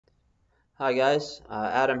Hi guys,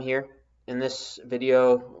 Adam here. In this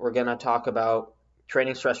video, we're going to talk about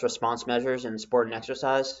training stress response measures in sport and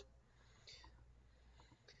exercise.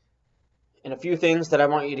 And a few things that I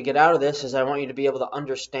want you to get out of this is I want you to be able to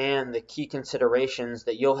understand the key considerations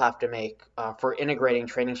that you'll have to make for integrating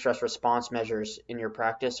training stress response measures in your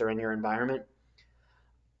practice or in your environment.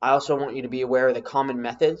 I also want you to be aware of the common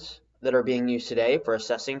methods that are being used today for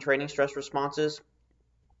assessing training stress responses.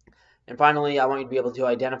 And finally, I want you to be able to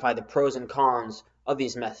identify the pros and cons of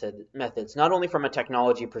these methods, not only from a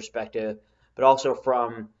technology perspective, but also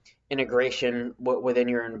from integration within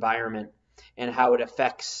your environment and how it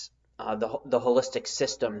affects the holistic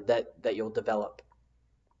system that you'll develop.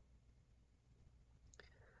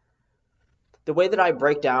 The way that I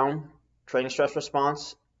break down training stress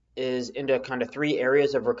response is into kind of three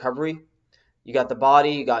areas of recovery. You got the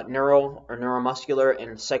body, you got neural or neuromuscular,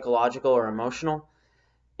 and psychological or emotional.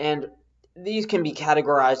 And these can be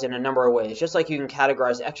categorized in a number of ways, just like you can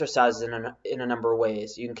categorize exercises in a number of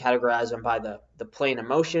ways. You can categorize them by the plane of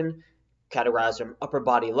motion, categorize them upper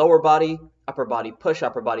body, upper body push,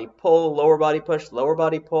 upper body pull, lower body push, lower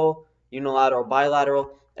body pull, unilateral,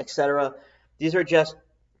 bilateral, etc. These are just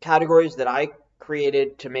categories that I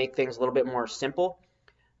created to make things a little bit more simple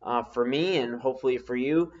for me and hopefully for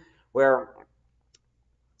you, where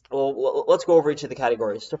well, let's go over each of the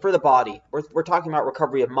categories. So for the body, we're talking about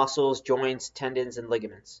recovery of muscles, joints, tendons, and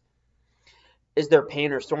ligaments. Is there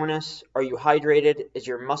pain or soreness? Are you hydrated? Is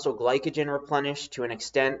your muscle glycogen replenished to an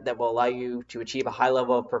extent that will allow you to achieve a high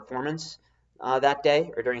level of performance that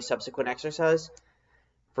day or during subsequent exercise?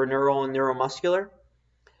 For neural and neuromuscular,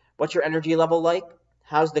 what's your energy level like?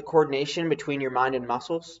 How's the coordination between your mind and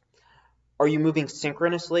muscles? Are you moving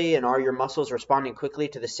synchronously, and are your muscles responding quickly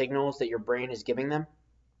to the signals that your brain is giving them?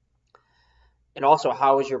 And also,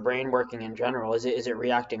 how is your brain working in general? Is it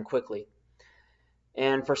reacting quickly?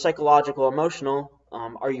 And for psychological, emotional,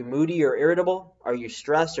 are you moody or irritable? Are you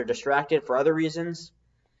stressed or distracted for other reasons?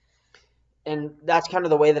 And that's kind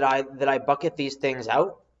of the way that I bucket these things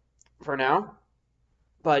out for now.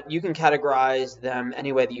 But you can categorize them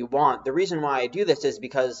any way that you want. The reason why I do this is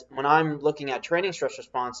because when I'm looking at training stress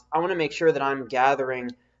response, I want to make sure that I'm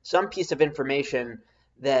gathering some piece of information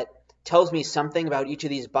that tells me something about each of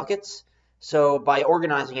these buckets. So by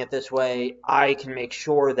organizing it this way, I can make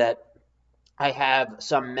sure that I have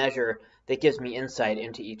some measure that gives me insight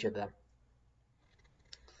into each of them.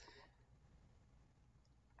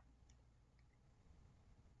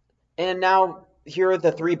 And now here are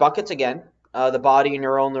the three buckets again, the body,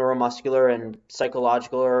 neural, neuromuscular, and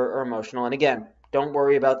psychological or emotional. And again, don't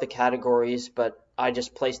worry about the categories, but I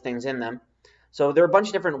just place things in them. So there are a bunch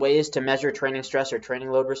of different ways to measure training stress or training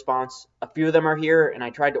load response. A few of them are here, and I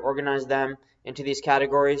tried to organize them into these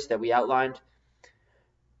categories that we outlined.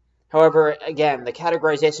 However, again, the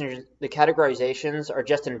categorizations are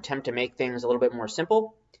just an attempt to make things a little bit more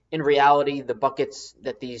simple. In reality, the buckets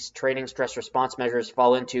that these training stress response measures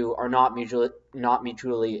fall into are not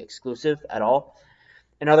mutually exclusive at all.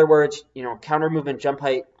 In other words, counter movement jump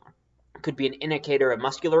height could be an indicator of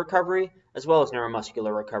muscular recovery as well as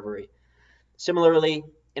neuromuscular recovery. Similarly,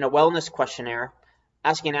 in a wellness questionnaire,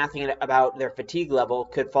 asking an athlete about their fatigue level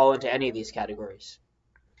could fall into any of these categories.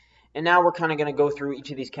 And now we're kind of going to go through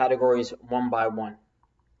each of these categories one by one.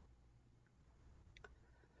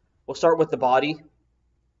 We'll start with the body,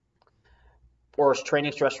 or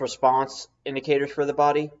training stress response indicators for the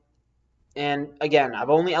body. And again,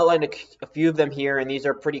 I've only outlined a few of them here, and these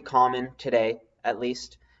are pretty common today, at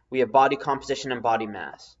least. We have body composition and body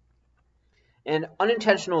mass. An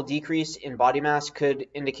unintentional decrease in body mass could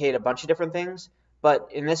indicate a bunch of different things, but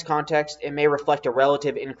in this context, it may reflect a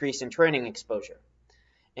relative increase in training exposure.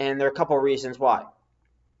 And there are a couple of reasons why.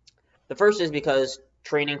 The first is because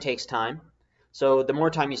training takes time. So the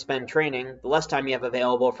more time you spend training, the less time you have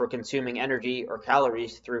available for consuming energy or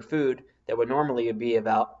calories through food that would normally be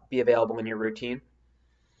available in your routine.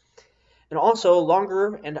 And also,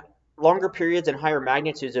 longer periods and higher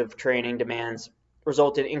magnitudes of training demands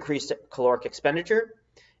result in increased caloric expenditure.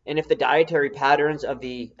 And if the dietary patterns of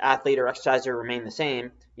the athlete or exerciser remain the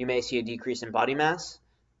same, you may see a decrease in body mass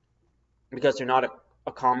because they're not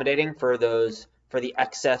accommodating for the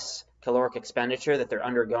excess caloric expenditure that they're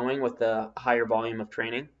undergoing with the higher volume of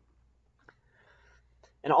training.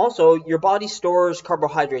 And also, your body stores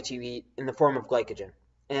carbohydrates you eat in the form of glycogen.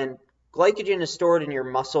 And glycogen is stored in your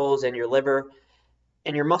muscles and your liver,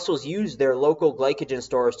 and your muscles use their local glycogen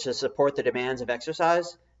stores to support the demands of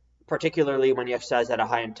exercise, particularly when you exercise at a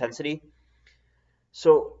high intensity.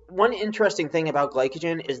 So one interesting thing about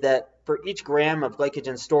glycogen is that for each gram of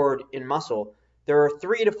glycogen stored in muscle, there are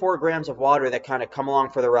 3 to 4 grams of water that kind of come along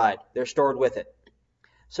for the ride. They're stored with it.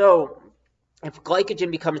 So If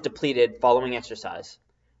glycogen becomes depleted following exercise,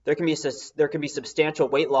 there can be substantial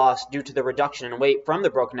weight loss due to the reduction in weight from the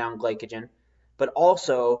broken down glycogen, but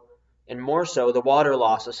also, and more so, the water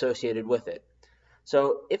loss associated with it.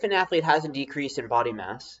 So if an athlete has a decrease in body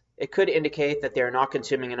mass, it could indicate that they are not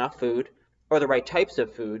consuming enough food or the right types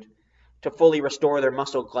of food to fully restore their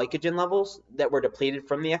muscle glycogen levels that were depleted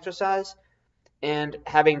from the exercise, and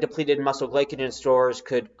having depleted muscle glycogen stores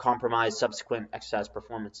could compromise subsequent exercise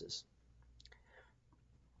performances.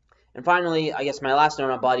 And finally, I guess my last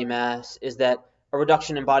note on body mass is that a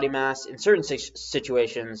reduction in body mass in certain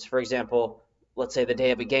situations, for example, let's say the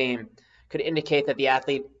day of a game, could indicate that the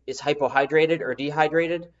athlete is hypohydrated or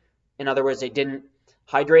dehydrated. In other words, they didn't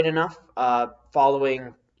hydrate enough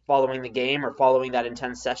following the game or following that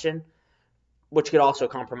intense session, which could also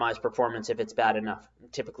compromise performance if it's bad enough.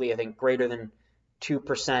 Typically, I think greater than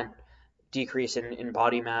 2% decrease in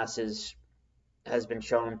body mass has been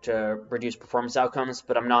shown to reduce performance outcomes,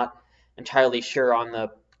 but I'm not entirely sure on the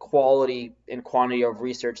quality and quantity of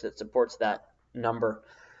research that supports that number.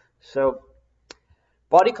 So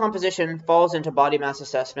body composition falls into body mass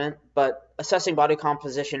assessment, but assessing body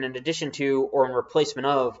composition in addition to or in replacement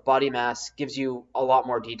of body mass gives you a lot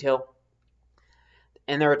more detail.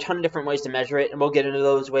 And there are a ton of different ways to measure it, and we'll get into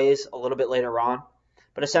those ways a little bit later on.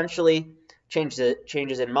 But essentially,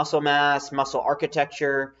 changes in muscle mass, muscle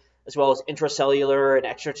architecture, as well as intracellular and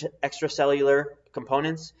extracellular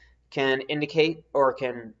components can indicate or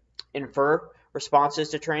can infer responses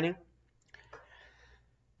to training.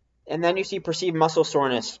 And then you see perceived muscle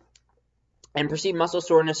soreness. And perceived muscle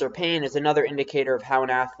soreness or pain is another indicator of how an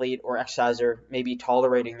athlete or exerciser may be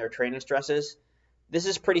tolerating their training stresses. This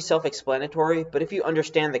is pretty self-explanatory, but if you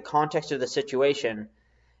understand the context of the situation,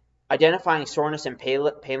 identifying soreness and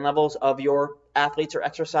pain levels of your athletes or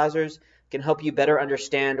exercisers can help you better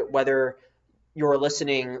understand whether you're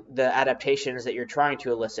eliciting the adaptations that you're trying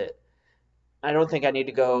to elicit. I don't think I need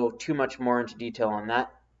to go too much more into detail on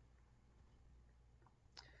that.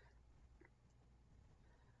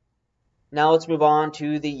 Now let's move on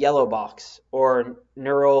to the yellow box, or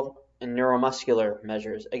neural and neuromuscular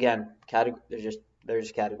measures. Again, they're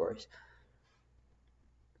just categories.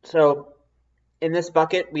 So in this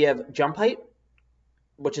bucket, we have jump height,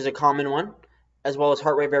 which is a common one, as well as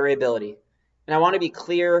heart rate variability. And I want to be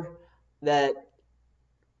clear that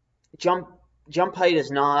jump height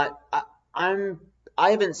is not, I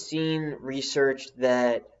haven't seen research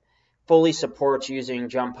that fully supports using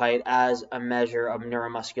jump height as a measure of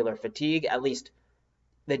neuromuscular fatigue, at least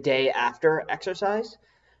the day after exercise.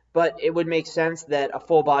 But it would make sense that a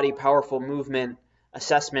full body powerful movement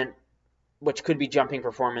assessment, which could be jumping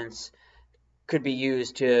performance, could be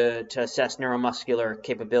used to assess neuromuscular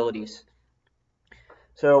capabilities.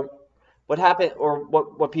 So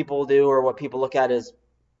what people do, or what people look at, is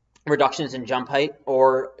reductions in jump height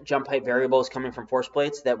or jump height variables coming from force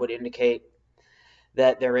plates that would indicate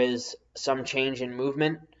that there is some change in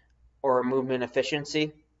movement or movement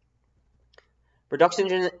efficiency.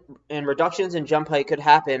 Reductions in jump height could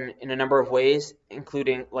happen in a number of ways,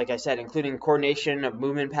 including, like I said, including coordination of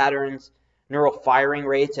movement patterns, neural firing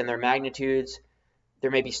rates and their magnitudes.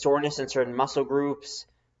 There may be soreness in certain muscle groups.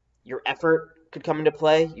 Your effort could come into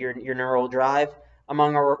play, your neural drive,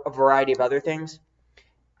 among a variety of other things.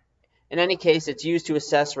 In any case, it's used to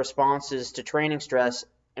assess responses to training stress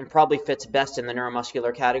and probably fits best in the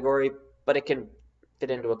neuromuscular category, but it can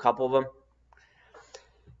fit into a couple of them.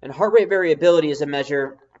 And heart rate variability is a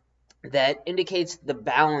measure that indicates the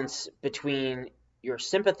balance between your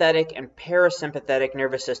sympathetic and parasympathetic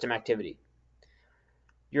nervous system activity.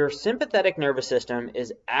 Your sympathetic nervous system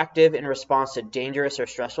is active in response to dangerous or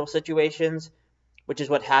stressful situations, which is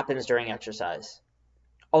what happens during exercise.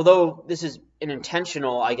 Although this is an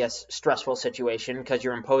intentional, stressful situation because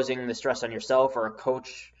you're imposing the stress on yourself, or a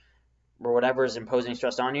coach or whatever is imposing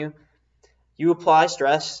stress on you, you apply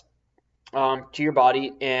stress to your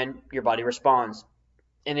body and your body responds.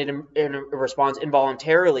 And it responds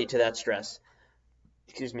involuntarily to that stress.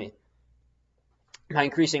 By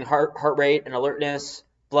increasing heart rate and alertness,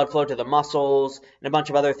 blood flow to the muscles, and a bunch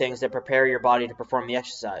of other things that prepare your body to perform the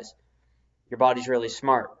exercise. Your body's really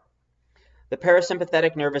smart. The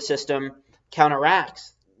parasympathetic nervous system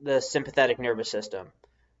counteracts the sympathetic nervous system.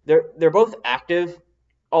 They're both active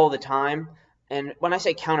all the time, and when I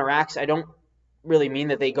say counteracts, I don't really mean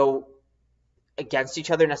that they go against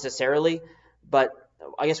each other necessarily, but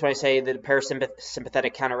I guess when I say that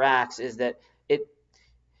parasympathetic counteracts is that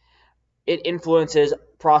it influences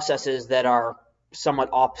processes that are somewhat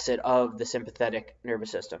opposite of the sympathetic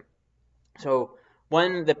nervous system. So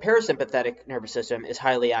when the parasympathetic nervous system is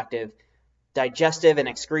highly active, digestive and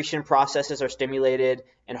excretion processes are stimulated,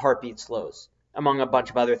 and heartbeat slows, among a bunch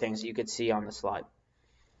of other things that you could see on the slide.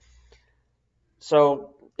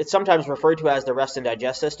 So it's sometimes referred to as the rest and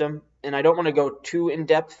digest system, and I don't want to go too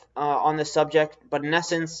in-depth on this subject, but in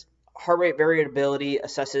essence, heart rate variability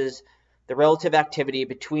assesses the relative activity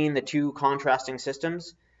between the two contrasting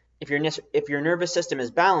systems. If your nervous system is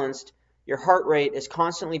balanced, your heart rate is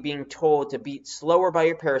constantly being told to beat slower by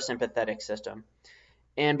your parasympathetic system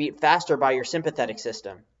and beat faster by your sympathetic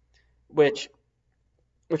system, which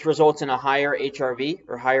results in a higher HRV,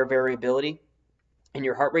 or higher variability, in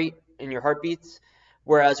your heart rate, in your heartbeats.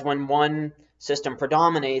 Whereas when one system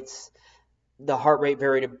predominates, the heart rate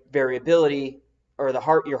variability, or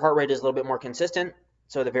your heart rate is a little bit more consistent,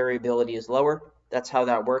 so the variability is lower. That's how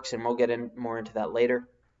that works, and we'll get more into that later.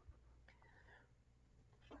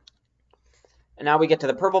 And now we get to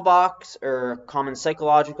the purple box, or common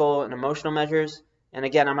psychological and emotional measures. And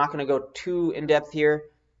again, I'm not going to go too in-depth here.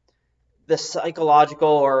 The psychological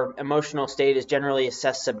or emotional state is generally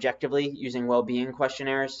assessed subjectively using well-being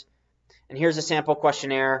questionnaires. And here's a sample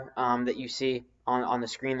questionnaire that you see on the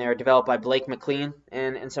screen there, developed by Blake McLean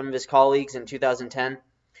and some of his colleagues in 2010.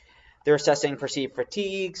 They're assessing perceived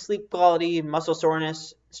fatigue, sleep quality, muscle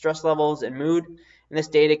soreness, stress levels, and mood. And this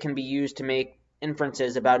data can be used to make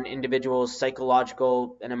inferences about an individual's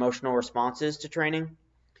psychological and emotional responses to training,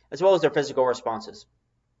 as well as their physical responses.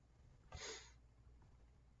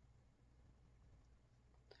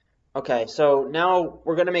 Okay, so now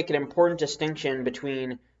we're going to make an important distinction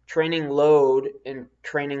between training load and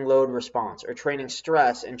training load response, or training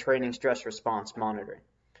stress and training stress response monitoring.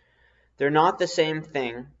 They're not the same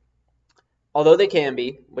thing, although they can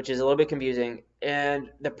be, which is a little bit confusing, and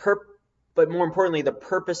but more importantly, the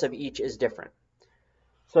purpose of each is different.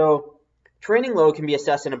 So training load can be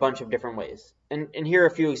assessed in a bunch of different ways, and here are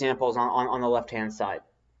a few examples on the left-hand side.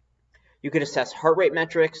 You could assess heart rate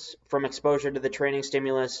metrics from exposure to the training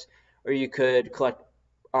stimulus, or you could collect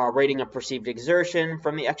rating of perceived exertion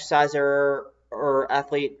from the exerciser or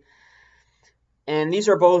athlete. And these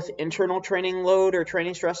are both internal training load or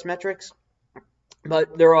training stress metrics,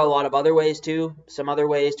 but there are a lot of other ways too. Some other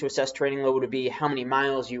ways to assess training load would be how many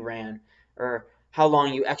miles you ran, or how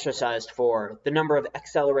long you exercised for, the number of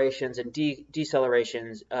accelerations and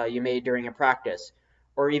decelerations you made during a practice,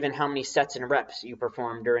 or even how many sets and reps you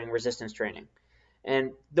performed during resistance training.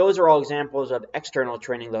 And those are all examples of external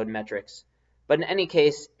training load metrics. But in any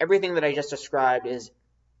case, everything that I just described is,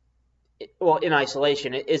 well, in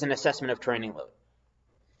isolation, it is an assessment of training load.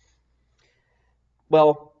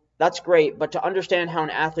 Well, that's great, but to understand how an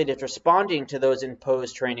athlete is responding to those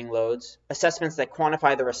imposed training loads, assessments that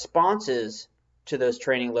quantify the responses to those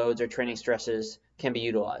training loads or training stresses can be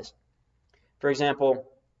utilized. For example,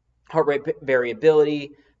 heart rate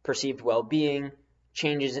variability, perceived well-being,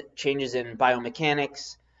 changes in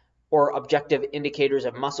biomechanics, or objective indicators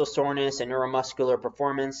of muscle soreness and neuromuscular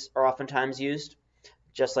performance are oftentimes used,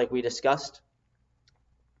 just like we discussed.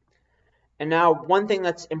 And now, one thing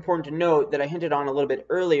that's important to note that I hinted on a little bit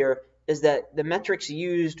earlier is that the metrics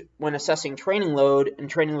used when assessing training load and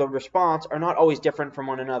training load response are not always different from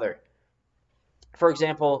one another. For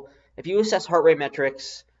example, if you assess heart rate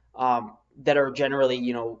metrics that are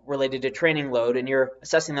generally, related to training load, and you're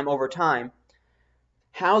assessing them over time,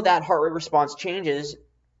 how that heart rate response changes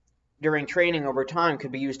during training over time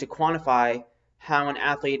could be used to quantify how an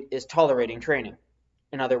athlete is tolerating training.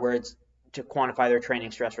 In other words, to quantify their training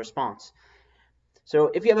stress response. So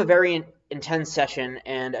if you have a very intense session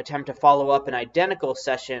and attempt to follow up an identical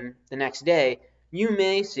session the next day, you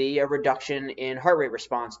may see a reduction in heart rate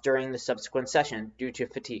response during the subsequent session due to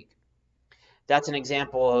fatigue. That's an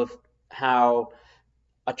example of how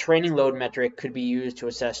a training load metric could be used to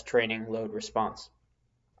assess training load response.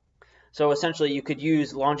 So essentially, you could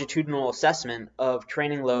use longitudinal assessment of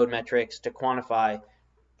training load metrics to quantify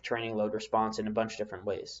training load response in a bunch of different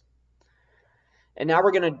ways. And now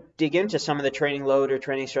we're going to dig into some of the training load or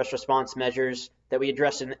training stress response measures that we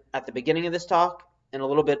addressed at the beginning of this talk in a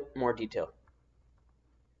little bit more detail.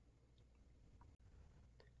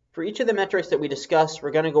 For each of the metrics that we discussed,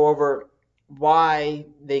 we're going to go over why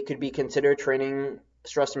they could be considered training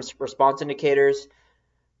stress response indicators,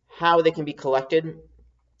 how they can be collected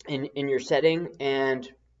in your setting,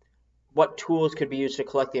 and what tools could be used to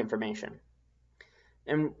collect the information.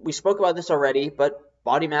 And we spoke about this already, but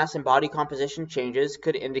body mass and body composition changes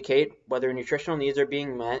could indicate whether nutritional needs are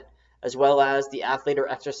being met, as well as the athlete or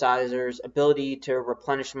exerciser's ability to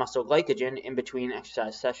replenish muscle glycogen in between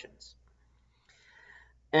exercise sessions.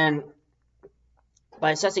 And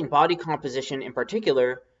by assessing body composition in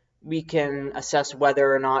particular, we can assess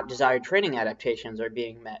whether or not desired training adaptations are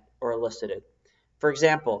being met or elicited. For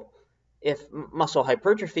example, If muscle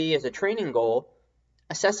hypertrophy is a training goal,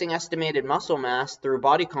 assessing estimated muscle mass through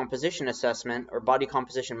body composition assessment or body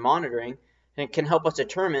composition monitoring can help us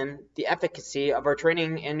determine the efficacy of our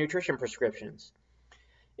training and nutrition prescriptions.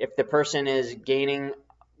 If the person is gaining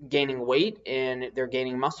weight and they're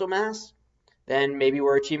gaining muscle mass, then maybe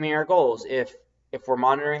we're achieving our goals. If we're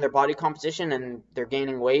monitoring their body composition and they're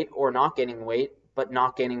gaining weight or not gaining weight, but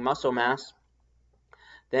not gaining muscle mass,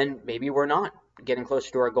 then maybe we're not getting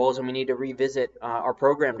closer to our goals and we need to revisit our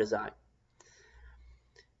program design.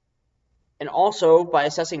 And also, by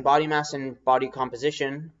assessing body mass and body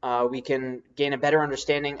composition, we can gain a better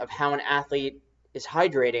understanding of how an athlete is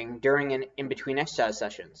hydrating during and in between exercise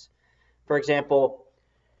sessions. For example,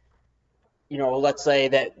 let's say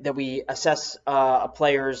that we assess a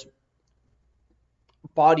player's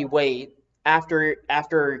body weight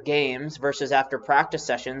after games versus after practice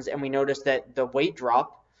sessions, and we notice that the weight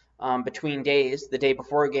drop between days, the day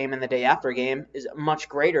before a game and the day after a game, is much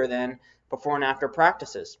greater than before and after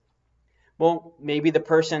practices. Well, maybe the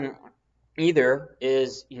person either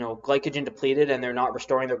is, glycogen depleted and they're not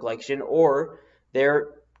restoring their glycogen, or they're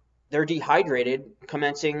dehydrated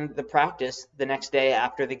commencing the practice the next day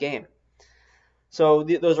after the game. So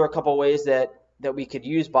those are a couple ways that we could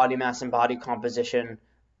use body mass and body composition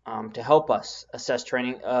to help us assess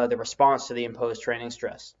training, the response to the imposed training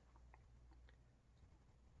stress.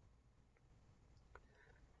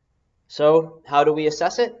 So how do we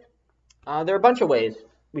assess it? There are a bunch of ways.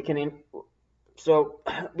 We can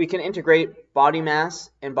integrate body mass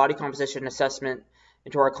and body composition assessment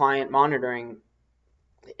into our client monitoring,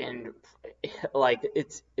 and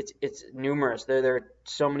it's numerous. There are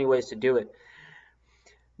so many ways to do it.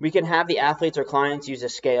 We can have the athletes or clients use a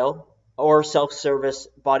scale or self-service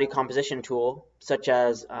body composition tool, such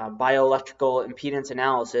as bioelectrical impedance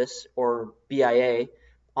analysis, or BIA,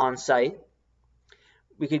 on site.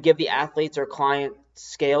 We could give the athletes or client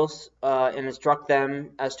scales and instruct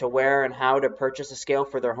them as to where and how to purchase a scale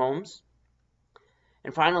for their homes.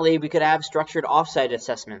 And finally, we could have structured offsite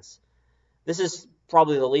assessments. This is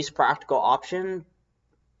probably the least practical option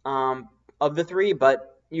of the three, but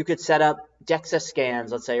you could set up DEXA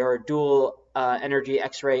scans, let's say, or dual energy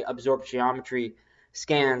X-ray absorptiometry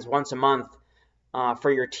scans once a month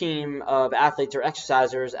for your team of athletes or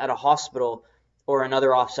exercisers at a hospital or another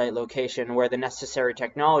offsite location where the necessary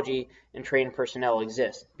technology and trained personnel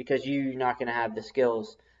exist, because you're not going to have the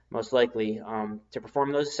skills most likely to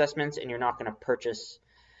perform those assessments, and you're not going to purchase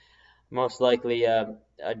most likely a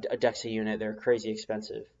DEXA unit. They're crazy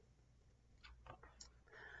expensive.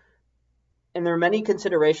 And there are many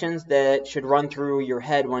considerations that should run through your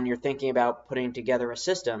head when you're thinking about putting together a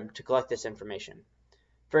system to collect this information.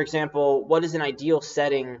 For example, what is an ideal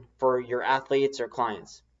setting for your athletes or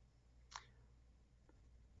clients?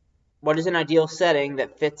 What is an ideal setting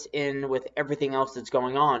that fits in with everything else that's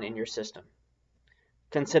going on in your system?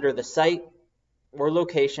 Consider the site or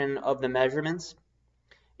location of the measurements,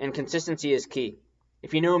 and consistency is key.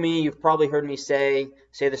 If you know me, you've probably heard me say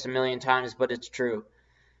this a million times, but it's true.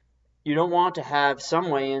 You don't want to have some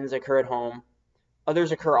weigh-ins occur at home,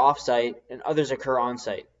 others occur off-site, and others occur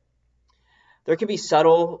on-site. There can be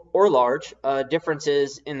subtle or large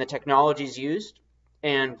differences in the technologies used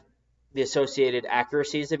and the associated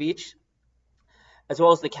accuracies of each, as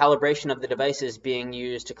well as the calibration of the devices being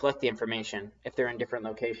used to collect the information if they're in different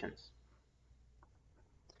locations.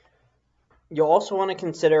 You'll also want to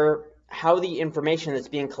consider how the information that's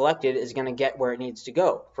being collected is going to get where it needs to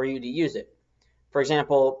go for you to use it. For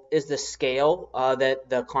example, is the scale that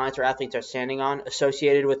the clients or athletes are standing on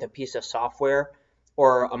associated with a piece of software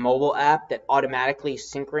or a mobile app that automatically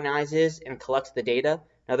synchronizes and collects the data?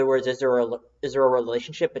 In other words, is there a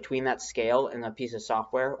relationship between that scale and a piece of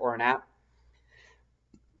software or an app?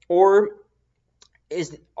 Or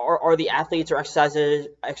are the athletes or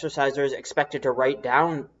exercisers expected to write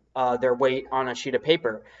down their weight on a sheet of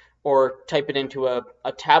paper or type it into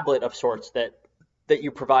a tablet of sorts that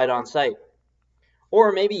you provide on site?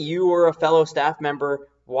 Or maybe you or a fellow staff member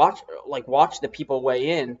watch the people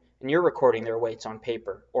weigh in, and you're recording their weights on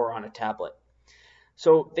paper or on a tablet.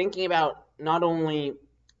 So thinking about not only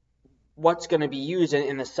what's going to be used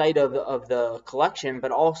in the site of the collection,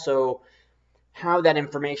 but also how that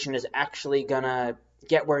information is actually going to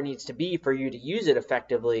get where it needs to be for you to use it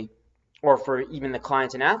effectively, or for even the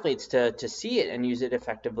clients and athletes to see it and use it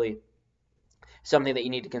effectively, something that you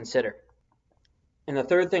need to consider. And the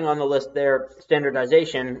third thing on the list there,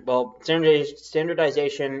 standardization. Well,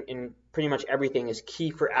 standardization in pretty much everything is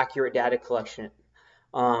key for accurate data collection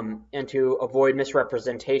and to avoid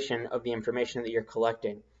misrepresentation of the information that you're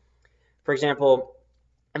collecting. For example,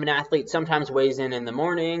 an athlete sometimes weighs in the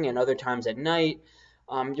morning and other times at night.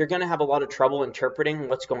 you're going to have a lot of trouble interpreting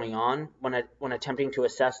what's going on when attempting to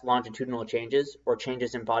assess longitudinal changes or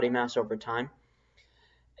changes in body mass over time.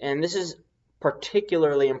 And this is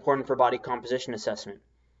particularly important for body composition assessment.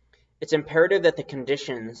 It's imperative that the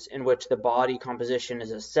conditions in which the body composition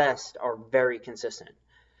is assessed are very consistent.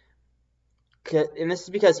 And this is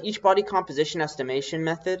because each body composition estimation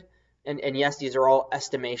method, and yes, these are all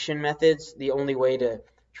estimation methods. The only way to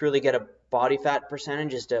truly get a body fat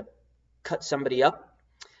percentage is to cut somebody up,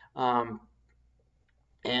 and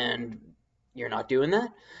you're not doing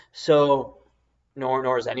that. So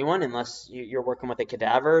nor is anyone, unless you're working with a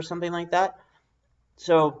cadaver or something like that.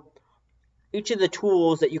 So each of the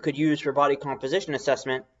tools that you could use for body composition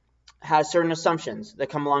assessment has certain assumptions that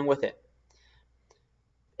come along with it.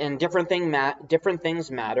 And different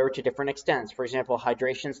things matter to different extents. For example,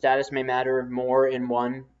 hydration status may matter more in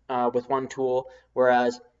with one tool,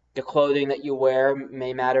 whereas the clothing that you wear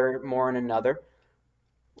may matter more in another.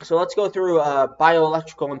 So let's go through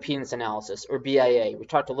bioelectrical impedance analysis, or BIA. We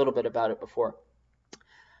talked a little bit about it before.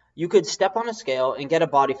 You could step on a scale and get a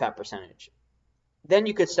body fat percentage. Then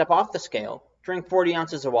you could step off the scale, drink 40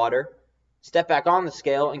 ounces of water, step back on the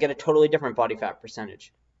scale, and get a totally different body fat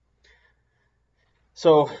percentage.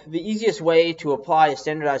 So the easiest way to apply a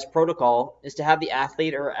standardized protocol is to have the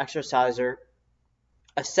athlete or exerciser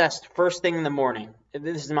assessed first thing in the morning.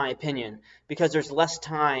 This is my opinion, because there's less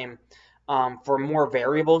time for more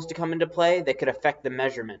variables to come into play that could affect the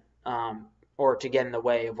measurement or to get in the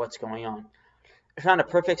way of what's going on. It's not a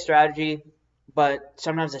perfect strategy, but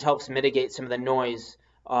sometimes it helps mitigate some of the noise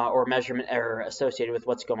or measurement error associated with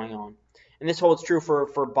what's going on. And this holds true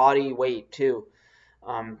for body weight too.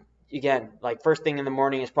 Again, like first thing in the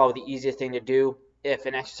morning is probably the easiest thing to do. If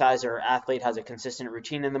an exerciser or athlete has a consistent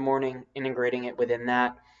routine in the morning, integrating it within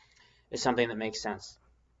that is something that makes sense.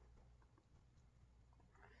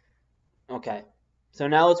 Okay, so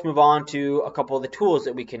now let's move on to a couple of the tools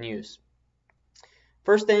that we can use.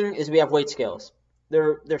 First thing is we have weight scales.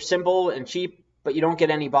 They're simple and cheap, but you don't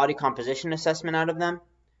get any body composition assessment out of them.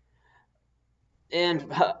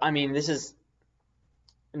 And I mean, this is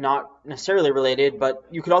not necessarily related, but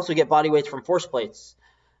you could also get body weights from force plates.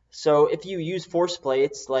 So if you use force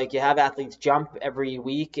plates, like you have athletes jump every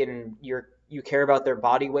week and you care about their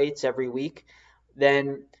body weights every week,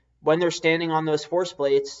 then when they're standing on those force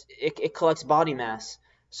plates, it collects body mass.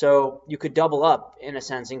 So you could double up, in a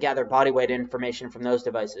sense, and gather body weight information from those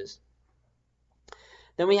devices.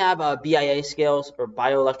 Then we have BIA scales, or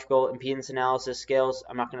bioelectrical impedance analysis scales.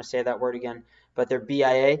 I'm not going to say that word again, but they're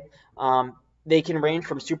BIA. They can range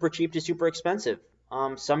from super cheap to super expensive.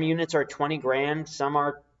 Some units are 20 grand.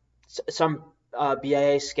 Some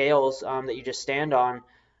BIA scales that you just stand on,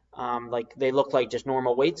 like they look like just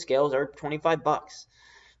normal weight scales, are $25.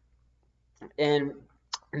 And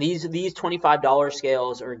these $25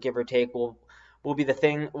 scales, or give or take, will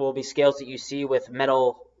be scales that you see with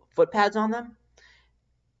metal foot pads on them.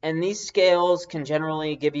 And these scales can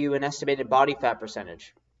generally give you an estimated body fat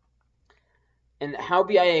percentage. And how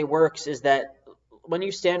BIA works is that when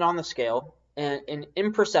you stand on the scale, an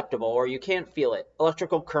imperceptible, or you can't feel it,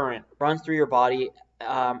 electrical current runs through your body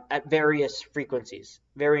at varying frequencies.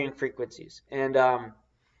 And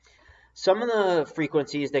some of the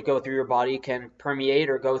frequencies that go through your body can permeate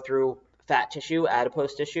or go through fat tissue,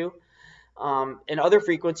 adipose tissue. And other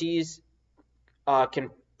frequencies can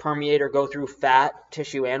permeate or go through fat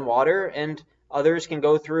tissue and water, and others can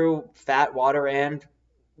go through fat, water, and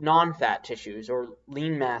non-fat tissues or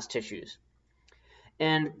lean mass tissues.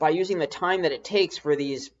 And by using the time that it takes for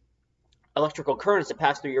these electrical currents to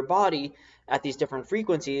pass through your body at these different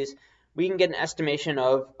frequencies, we can get an estimation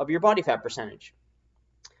of your body fat percentage.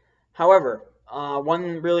 However,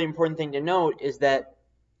 one really important thing to note is that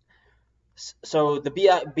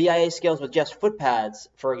the BIA scales with just foot pads,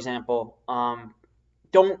 for example,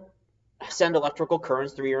 don't send electrical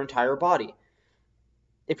currents through your entire body.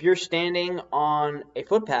 If you're standing on a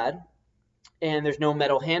foot pad and there's no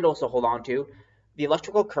metal handles to hold on to, the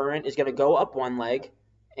electrical current is going to go up one leg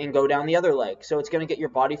and go down the other leg. So it's going to get your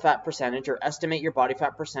body fat percentage, or estimate your body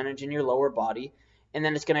fat percentage in your lower body, and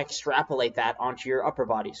then it's going to extrapolate that onto your upper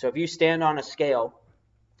body. So if you stand on a scale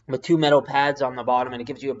with two metal pads on the bottom and it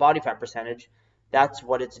gives you a body fat percentage, that's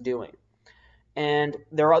what it's doing. And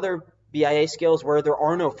there are other BIA scales where there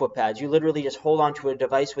are no foot pads. You literally just hold onto a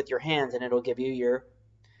device with your hands and it'll give you your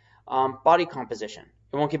body composition.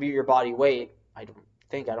 It won't give you your body weight. I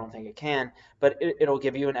don't think it can, but it'll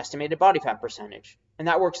give you an estimated body fat percentage. And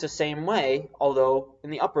that works the same way, although in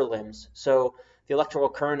the upper limbs. So the electrical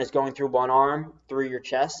current is going through one arm, through your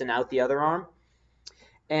chest, and out the other arm.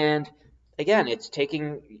 And again, it's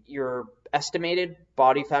taking your estimated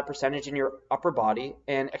body fat percentage in your upper body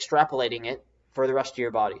and extrapolating it for the rest of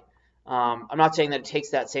your body. I'm not saying that it takes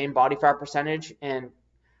that same body fat percentage and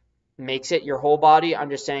makes it your whole body. I'm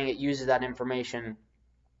just saying it uses that information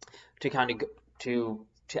to kind of to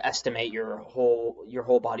estimate your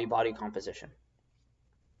whole body composition.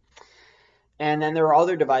 And then there are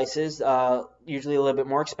other devices, usually a little bit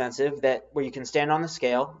more expensive, that where you can stand on the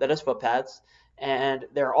scale that has foot pads, and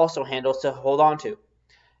there are also handles to hold on to.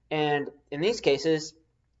 And in these cases,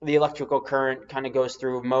 the electrical current kind of goes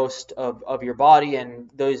through most of your body, and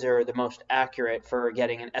those are the most accurate for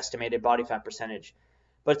getting an estimated body fat percentage.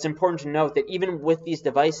 But it's important to note that even with these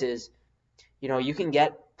devices, you can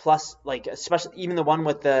get plus, like, especially even the one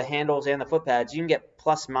with the handles and the foot pads, you can get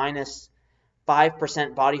plus minus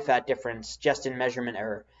 5% body fat difference just in measurement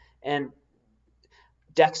error. And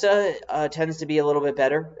DEXA tends to be a little bit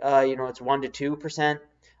better. It's 1 to 2%.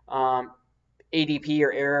 ADP,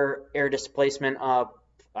 or air displacement, I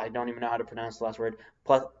don't even know how to pronounce the last word,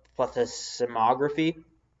 plethysmography.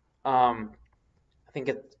 I think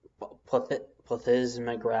it's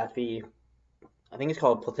plethysmography. I think it's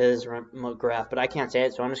called plethysmograph, but I can't say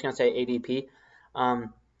it, so I'm just going to say ADP.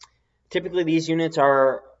 Typically, these units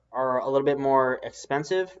are a little bit more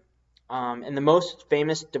expensive, and the most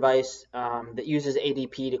famous device that uses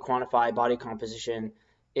ADP to quantify body composition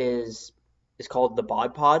is called the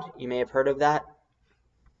bod pod. You may have heard of that.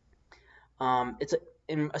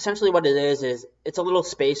 Essentially what it is it's a little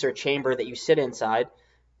space or chamber that you sit inside,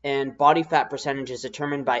 and body fat percentage is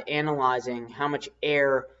determined by analyzing how much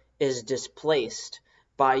air is displaced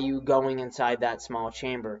by you going inside that small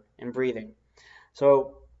chamber and breathing.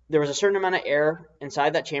 So there was a certain amount of air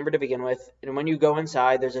inside that chamber to begin with, and when you go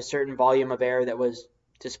inside, there's a certain volume of air that was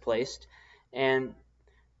displaced, and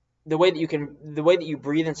the way that you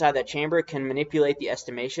breathe inside that chamber can manipulate the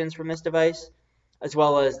estimations from this device, as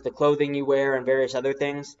well as the clothing you wear and various other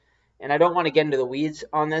things. And I don't want to get into the weeds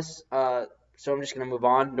on this, so I'm just going to move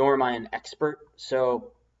on. Nor am I an expert,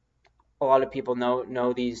 so a lot of people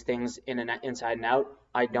know these things inside and out.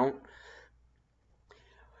 I don't.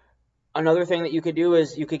 Another thing that you could do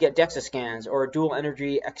is you could get DEXA scans or dual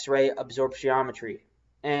energy X-ray absorptiometry.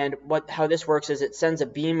 And how this works is it sends a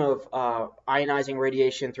beam of ionizing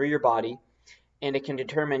radiation through your body, and it can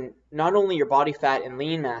determine not only your body fat and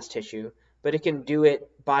lean mass tissue, but it can do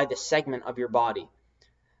it by the segment of your body.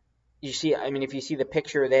 You see, if you see the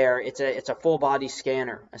picture there, it's a full body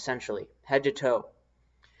scanner, essentially, head to toe.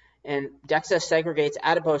 And DEXA segregates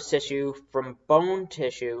adipose tissue from bone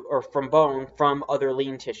tissue, or from other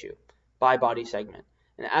lean tissue by body segment.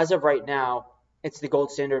 And as of right now, it's the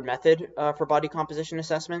gold standard method for body composition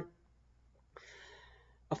assessment.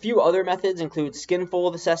 A few other methods include skin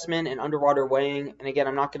fold assessment and underwater weighing. And again,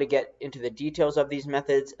 I'm not going to get into the details of these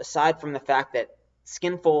methods, aside from the fact that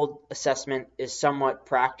skin fold assessment is somewhat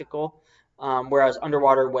practical, whereas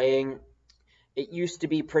underwater weighing, it used to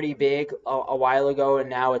be pretty big a while ago, and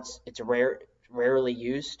now it's rarely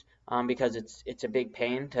used because it's a big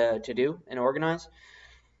pain to do and organize.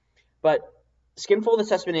 But skin fold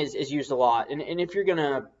assessment is used a lot, and if you're going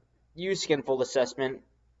to use skin fold assessment,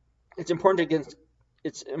 it's important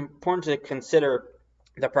to consider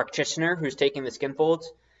the practitioner who's taking the skin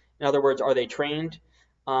folds. In other words, are they trained?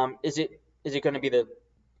 Is it going to be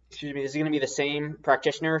the same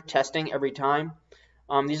practitioner testing every time?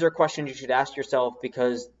 These are questions you should ask yourself,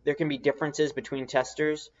 because there can be differences between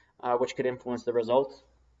testers, which could influence the results.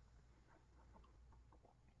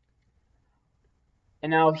 And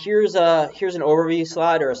now here's an overview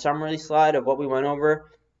slide, or a summary slide of what we went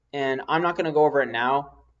over. And I'm not going to go over it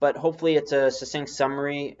now, but hopefully it's a succinct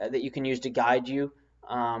summary that you can use to guide you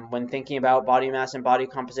when thinking about body mass and body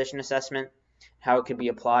composition assessment, how it could be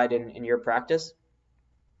applied in your practice.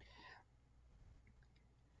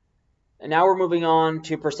 And now we're moving on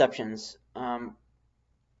to perceptions.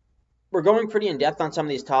 We're going pretty in depth on some of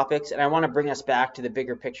these topics, and I want to bring us back to the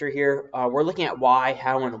bigger picture here. We're looking at why,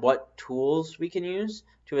 how, and what tools we can use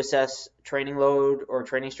to assess training load or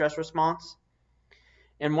training stress response.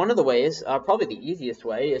 And one of the ways, probably the easiest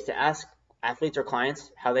way, is to ask athletes or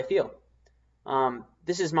clients how they feel.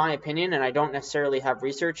 This is my opinion, and I don't necessarily have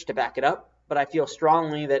research to back it up, but I feel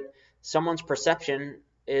strongly that someone's perception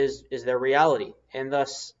is their reality, and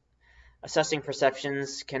thus assessing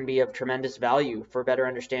perceptions can be of tremendous value for better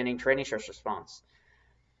understanding training stress response.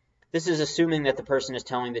 This is assuming that the person is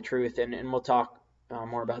telling the truth, and we'll talk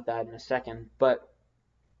more about that in a second. But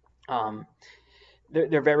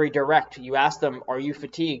they're very direct. You ask them, "Are you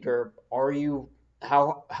fatigued?" or "Are you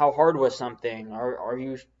how hard was something?"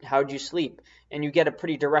 or "How did you sleep?" And you get a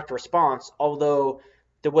pretty direct response. Although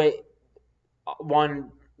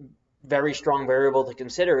one very strong variable to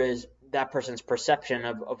consider is that person's perception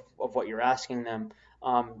of what you're asking them.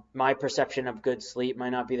 My perception of good sleep might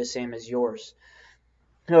not be the same as yours.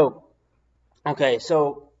 So, okay,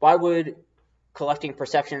 so why would collecting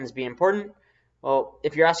perceptions be important? Well,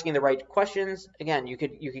 if you're asking the right questions, again, you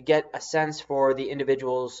could get a sense for the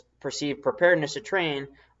individual's perceived preparedness to train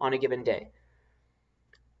on a given day.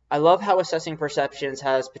 I love how assessing perceptions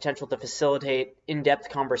has potential to facilitate in-depth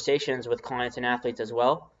conversations with clients and athletes as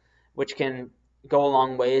well, which can go a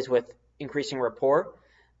long ways with increasing rapport,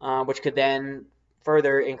 which could then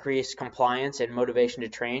further increase compliance and motivation to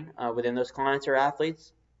train within those clients or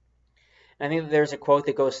athletes. And I think that there's a quote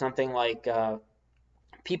that goes something like,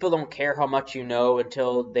 people don't care how much you know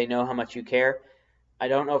until they know how much you care. I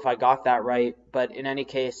don't know if I got that right, but in any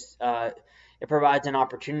case, it provides an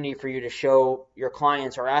opportunity for you to show your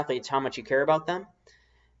clients or athletes how much you care about them.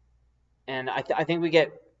 And I think we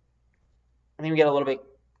get a little bit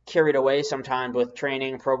carried away sometimes with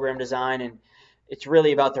training, program design, and it's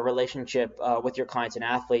really about the relationship with your clients and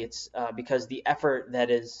athletes, because the effort that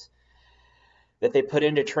they put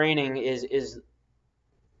into training is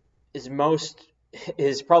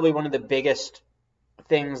probably one of the biggest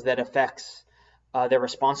things that affects their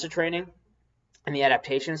response to training and the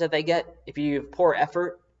adaptations that they get. If you have poor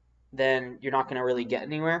effort, then you're not going to really get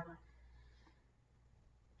anywhere.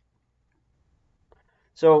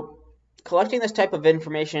 So collecting this type of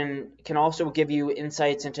information can also give you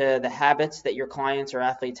insights into the habits that your clients or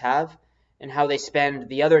athletes have and how they spend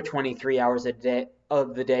the other 23 hours of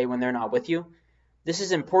the day when they're not with you. This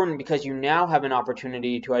is important because you now have an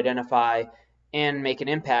opportunity to identify and make an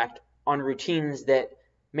impact on routines that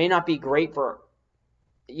may not be great for,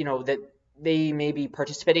 that they may be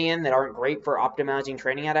participating in that aren't great for optimizing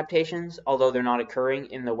training adaptations, although they're not occurring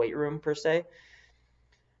in the weight room per se.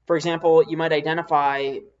 For example, you might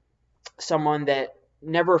identify someone that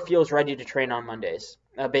never feels ready to train on Mondays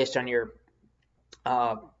based on your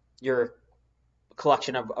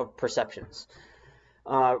collection of perceptions,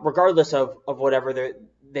 regardless of whatever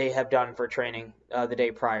they have done for training the day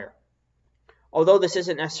prior. Although this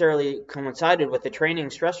isn't necessarily coincided with the training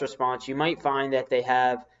stress response, you might find that they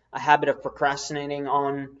have a habit of procrastinating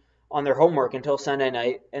on their homework until Sunday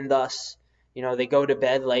night, and thus, they go to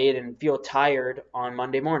bed late and feel tired on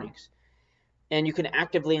Monday mornings. And you can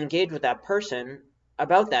actively engage with that person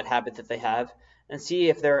about that habit that they have and see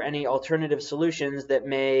if there are any alternative solutions that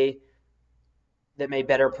may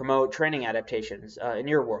better promote training adaptations in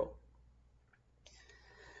your world.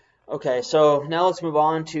 Okay, so now let's move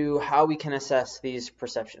on to how we can assess these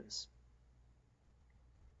perceptions.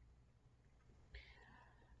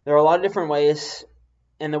 There are a lot of different ways,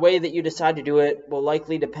 and the way that you decide to do it will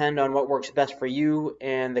likely depend on what works best for you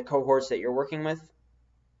and the cohorts that you're working with.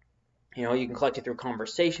 You can collect it through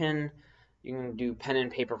conversation, you can do pen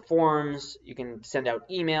and paper forms, you can send out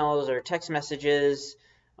emails or text messages,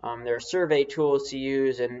 there are survey tools to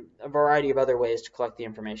use, and a variety of other ways to collect the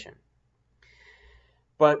information.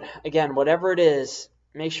 But again, whatever it is,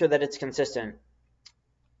 make sure that it's consistent.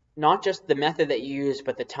 Not just the method that you use,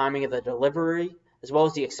 but the timing of the delivery, as well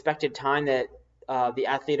as the expected time that the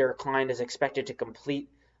athlete or client is expected to complete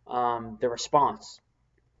the response.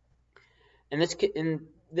 And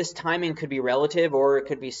this timing could be relative or it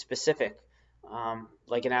could be specific,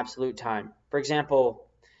 like an absolute time. For example,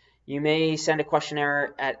 you may send a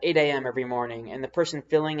questionnaire at 8 a.m. every morning, and the person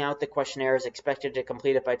filling out the questionnaire is expected to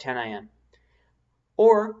complete it by 10 a.m.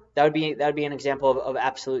 Or that would be an example of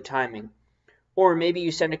absolute timing. Or maybe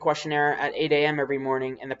you send a questionnaire at 8 a.m. every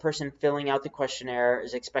morning, and the person filling out the questionnaire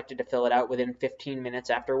is expected to fill it out within 15 minutes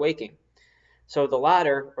after waking. So the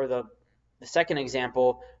latter, or the second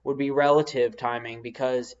example, would be relative timing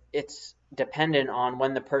because it's dependent on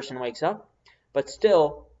when the person wakes up. But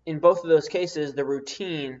still, in both of those cases, the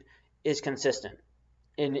routine is consistent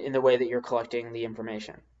in the way that you're collecting the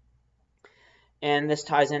information. And this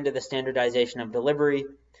ties into the standardization of delivery.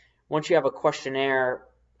 Once you have a questionnaire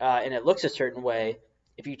and it looks a certain way,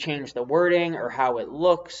 if you change the wording or how it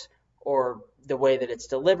looks or the way that it's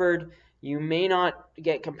delivered, you may not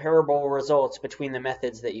get comparable results between the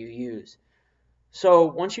methods that you use. So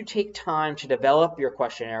once you take time to develop your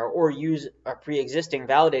questionnaire or use a pre-existing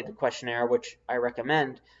validated questionnaire, which I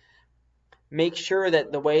recommend, make sure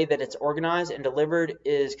that the way that it's organized and delivered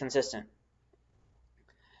is consistent.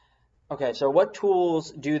 Okay, so what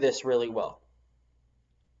tools do this really well?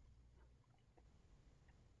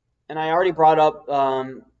 And I already brought up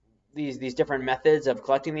these different methods of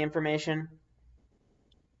collecting the information.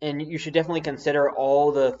 And you should definitely consider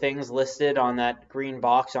all the things listed on that green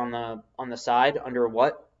box on the side under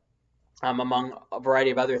what, among a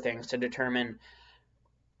variety of other things to determine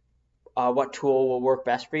what tool will work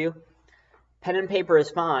best for you. Pen and paper is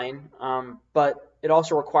fine, but it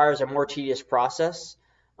also requires a more tedious process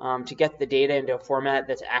to get the data into a format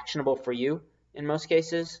that's actionable for you in most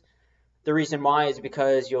cases. The reason why is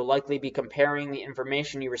because you'll likely be comparing the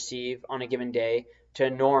information you receive on a given day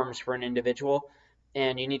to norms for an individual,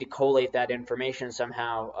 and you need to collate that information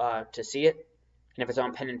somehow to see it. And if it's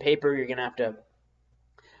on pen and paper, you're going to have to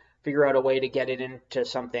figure out a way to get it into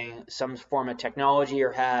some form of technology,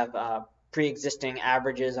 or have pre-existing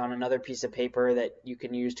averages on another piece of paper that you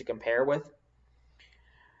can use to compare with.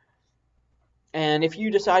 And if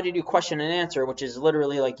you decide to do question and answer, which is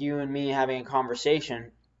literally like you and me having a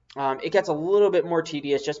conversation, it gets a little bit more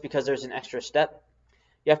tedious just because there's an extra step.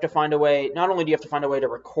 You have to find a way. Not only do you have to find a way to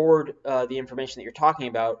record the information that you're talking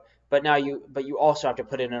about, but you also have to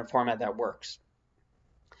put it in a format that works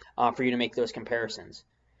for you to make those comparisons.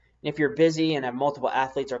 And if you're busy and have multiple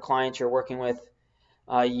athletes or clients you're working with,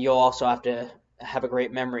 you'll also have to have a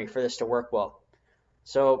great memory for this to work well.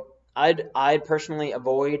 So I'd personally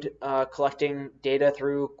avoid collecting data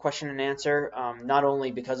through question and answer, not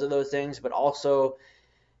only because of those things, but also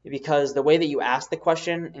because the way that you ask the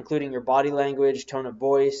question, including your body language, tone of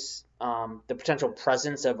voice, the potential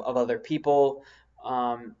presence of other people,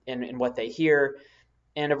 and what they hear,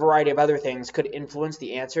 and a variety of other things could influence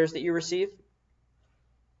the answers that you receive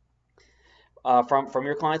from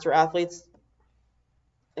your clients or athletes.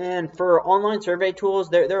 And for online survey tools,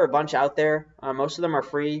 there are a bunch out there. Most of them are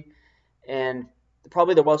free, and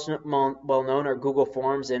probably the most well-known are Google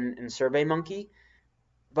Forms and SurveyMonkey.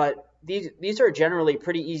 But these are generally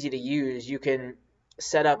pretty easy to use. You can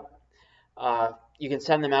set up, you can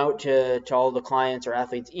send them out to all the clients or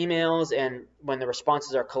athletes' emails, and when the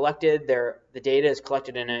responses are collected, the data is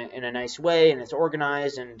collected in a nice way, and it's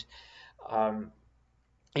organized, and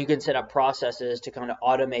you can set up processes to kind of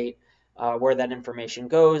automate where that information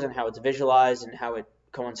goes and how it's visualized and how it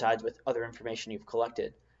coincides with other information you've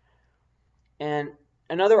collected. And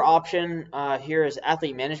another option here is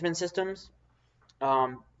athlete management systems.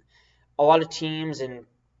 A lot of teams and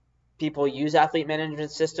people use athlete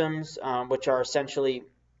management systems, which are essentially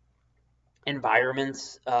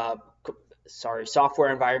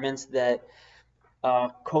software environments that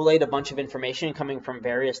collate a bunch of information coming from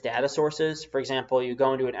various data sources. For example, you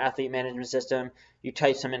go into an athlete management system, you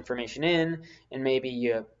type some information in, and maybe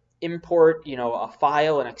you import, a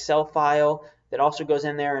file, an Excel file that also goes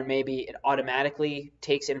in there, and maybe it automatically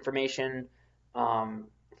takes information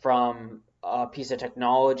from a piece of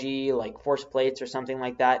technology like force plates or something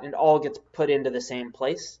like that, and it all gets put into the same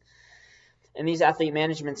place. And these athlete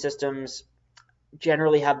management systems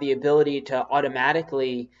generally have the ability to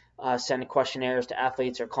automatically send questionnaires to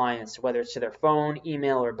athletes or clients, whether it's to their phone,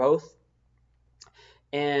 email, or both.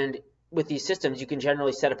 And with these systems, you can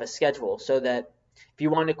generally set up a schedule so that if you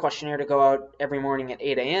want a questionnaire to go out every morning at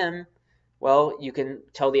 8 a.m., well, you can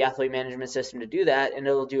tell the athlete management system to do that, and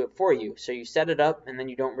it'll do it for you. So you set it up, and then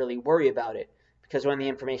you don't really worry about it, because when the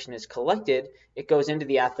information is collected, it goes into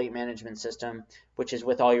the athlete management system, which is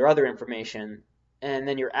with all your other information, and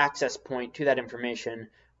then your access point to that information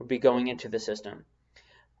would be going into the system.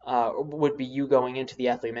 Would be you going into the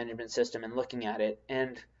athlete management system and looking at it.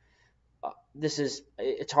 And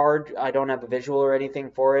it's hard. I don't have a visual or anything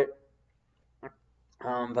for it,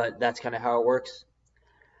 but that's kind of how it works.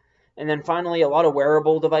 And then finally, a lot of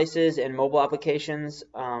wearable devices and mobile applications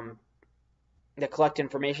that collect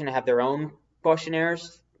information have their own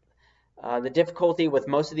questionnaires. The difficulty with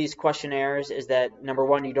most of these questionnaires is that, number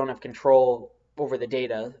one, you don't have control over the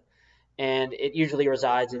data, and it usually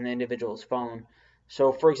resides in the individual's phone.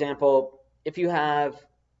 So, for example, if you have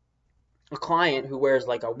a client who wears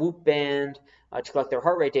like a Whoop band to collect their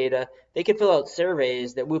heart rate data, they can fill out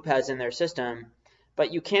surveys that Whoop has in their system,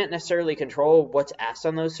 but you can't necessarily control what's asked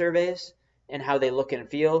on those surveys and how they look and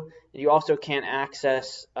feel. And you also can't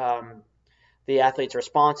access the athlete's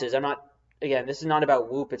responses. Again, this is not about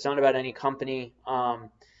Whoop. It's not about any company.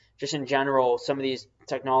 Just in general, some of these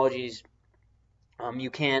technologies, you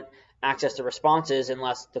can't access the responses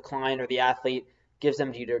unless the client or the athlete gives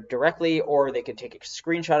them to you directly, or they could take a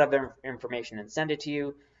screenshot of their information and send it to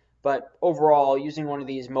you. But overall, using one of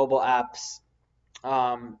these mobile apps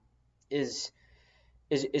is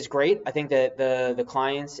great. I think that the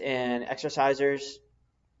clients and exercisers,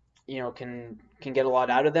 can get a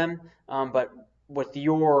lot out of them. But with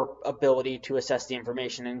your ability to assess the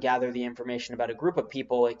information and gather the information about a group of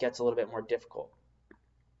people, it gets a little bit more difficult.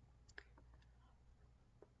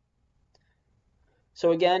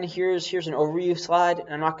 So again, here's an overview slide,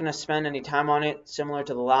 and I'm not going to spend any time on it, similar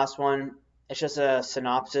to the last one. It's just a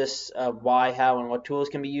synopsis of why, how, and what tools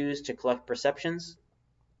can be used to collect perceptions.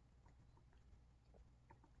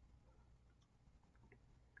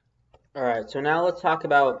 All right, so now let's talk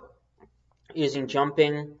about using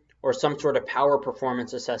jumping or some sort of power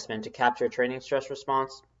performance assessment to capture training stress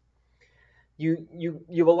response. You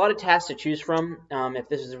have a lot of tasks to choose from if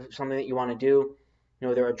this is something that you want to do.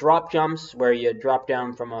 There are drop jumps where you drop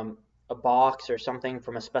down from a box or something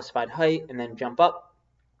from a specified height and then jump up.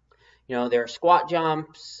 There are squat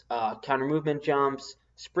jumps, counter movement jumps,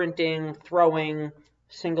 sprinting, throwing,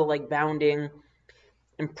 single leg bounding,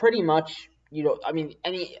 and pretty much, I mean,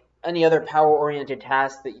 any other power oriented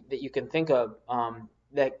task that you can think of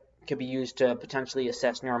that could be used to potentially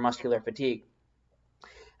assess neuromuscular fatigue.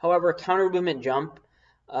 However, counter movement jump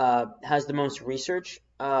has the most research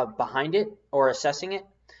behind it or assessing it.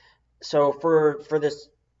 So for this,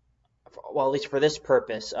 well, at least for this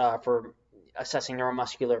purpose, for assessing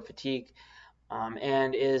neuromuscular fatigue,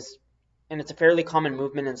 and it's a fairly common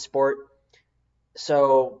movement in sport.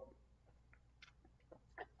 So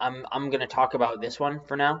I'm going to talk about this one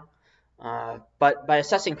for now. But by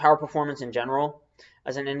assessing power performance in general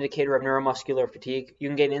as an indicator of neuromuscular fatigue, you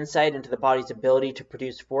can gain insight into the body's ability to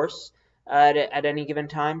produce force at any given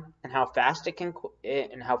time and how fast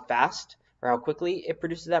or how quickly it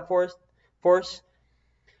produces that force.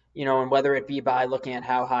 And whether it be by looking at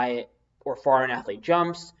how high or far an athlete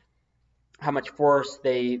jumps, how much force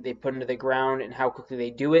they put into the ground, and how quickly they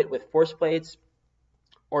do it with force plates,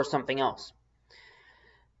 or something else.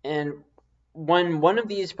 And when one of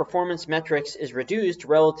these performance metrics is reduced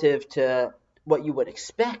relative to what you would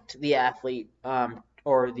expect the athlete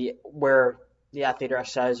or where the athlete or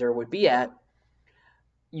exerciser would be at,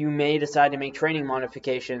 you may decide to make training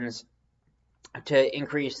modifications to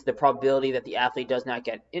increase the probability that the athlete does not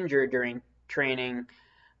get injured during training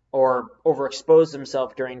or overexpose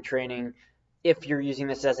themselves during training, if you're using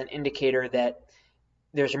this as an indicator that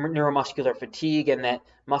there's neuromuscular fatigue and that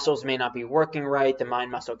muscles may not be working right, the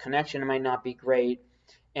mind-muscle connection might not be great,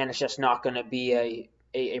 and it's just not going to be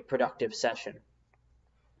a productive session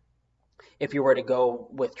if you were to go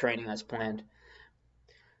with training as planned.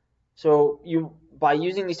 So by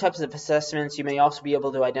using these types of assessments, you may also be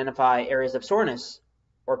able to identify areas of soreness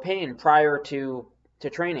or pain prior to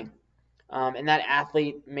training. And that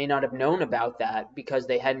athlete may not have known about that because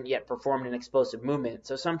they hadn't yet performed an explosive movement.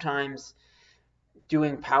 So sometimes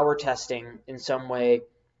doing power testing in some way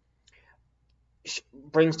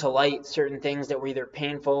brings to light certain things that were either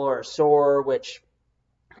painful or sore, which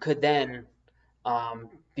could then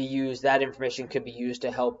be used. That information could be used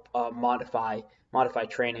to help modify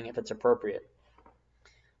training if it's appropriate.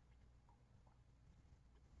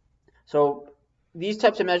 So these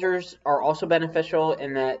types of measures are also beneficial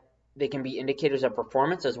in that they can be indicators of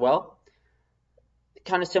performance as well.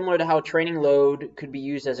 Kind of similar to how training load could be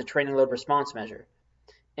used as a training load response measure.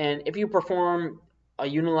 And if you perform a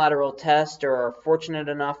unilateral test or are fortunate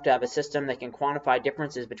enough to have a system that can quantify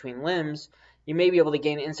differences between limbs, you may be able to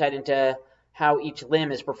gain insight into how each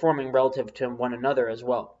limb is performing relative to one another as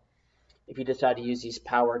well, if you decide to use these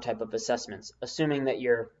power type of assessments, assuming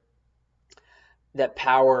that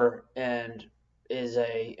power is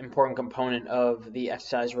a important component of the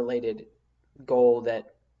exercise related goal that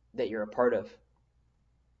you're a part of.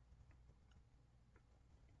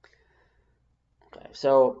 Okay,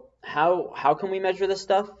 so how can we measure this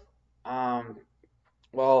stuff?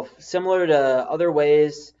 Well, similar to other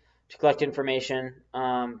ways to collect information,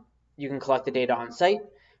 you can collect the data on site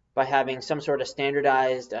by having some sort of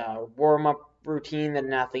standardized warm-up routine that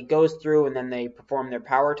an athlete goes through, and then they perform their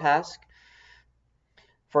power task.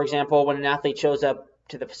 For example, when an athlete shows up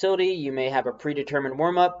to the facility, you may have a predetermined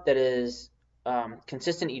warm-up that is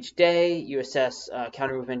consistent each day. You assess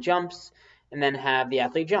counter movement jumps, and then have the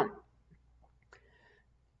athlete jump.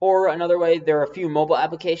 Or another way, there are a few mobile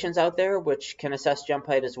applications out there which can assess jump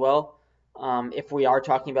height as well, if we are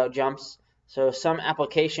talking about jumps. So some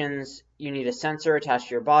applications you need a sensor attached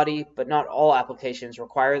to your body, but not all applications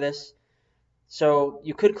require this. So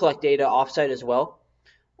you could collect data offsite as well.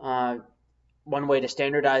 One way to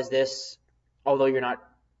standardize this, although you're not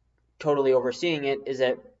totally overseeing it, is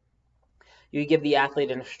that you give the athlete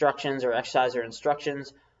instructions or exerciser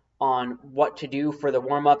instructions on what to do for the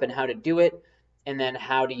warm-up and how to do it, and then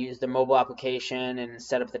how to use the mobile application and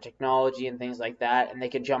set up the technology and things like that, and they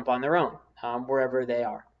can jump on their own wherever they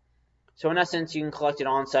are. So in essence, you can collect it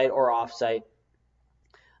on-site or off-site.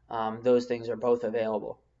 Those things are both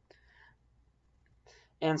available.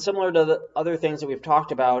 And similar to the other things that we've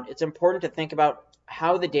talked about, it's important to think about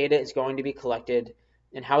how the data is going to be collected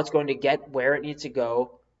and how it's going to get where it needs to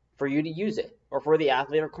go for you to use it, or for the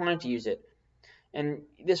athlete or client to use it. And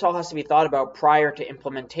this all has to be thought about prior to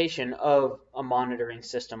implementation of a monitoring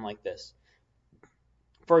system like this.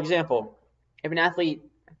 For example, if an athlete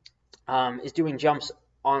is doing jumps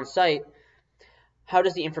on site, how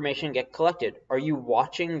does the information get collected? Are you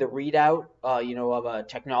watching the readout, of a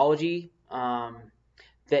technology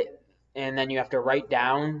that, and then you have to write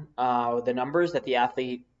down the numbers that the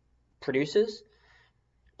athlete produces?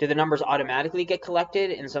 Do the numbers automatically get collected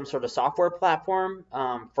in some sort of software platform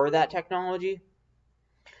for that technology?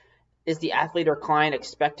 Is the athlete or client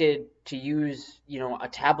expected to use, a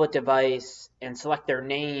tablet device and select their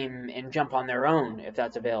name and jump on their own if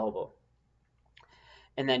that's available?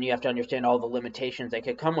 And then you have to understand all the limitations that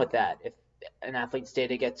could come with that. If an athlete's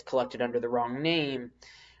data gets collected under the wrong name,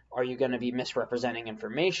 are you going to be misrepresenting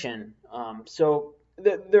information? So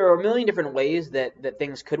there are a million different ways that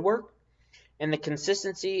things could work, and the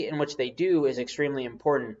consistency in which they do is extremely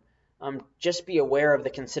important. Just be aware of the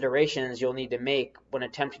considerations you'll need to make when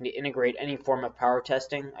attempting to integrate any form of power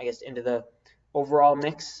testing, I guess, into the overall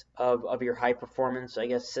mix of your high performance, I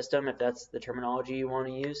guess, system, if that's the terminology you want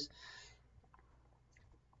to use.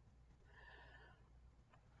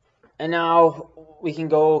 And now we can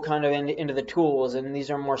go kind of into the tools, and these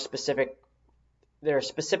are more specific. They're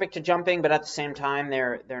specific to jumping, but at the same time,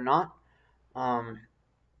 they're not.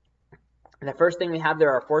 The first thing we have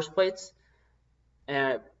there are force plates.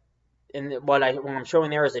 And what I'm showing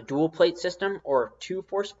there is a dual plate system, or 2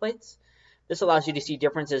 force plates. This allows you to see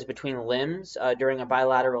differences between limbs during a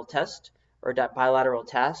bilateral test or bilateral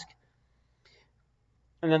task.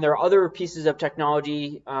 And then there are other pieces of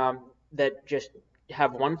technology that just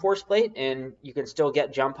have 1 force plate, and you can still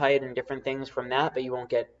get jump height and different things from that, but you won't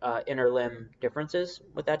get inner limb differences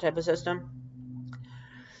with that type of system.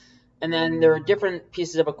 And then there are different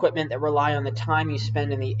pieces of equipment that rely on the time you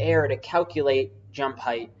spend in the air to calculate jump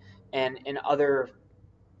height and in other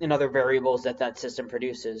variables that system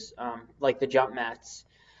produces, like the jump mats,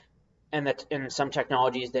 and some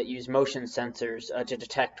technologies that use motion sensors to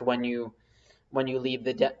detect when you leave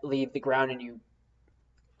the ground and you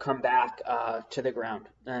come back to the ground.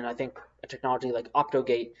 And I think a technology like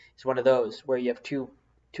Optogate is one of those, where you have two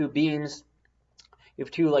beams. You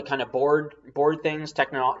have 2 like kind of board things,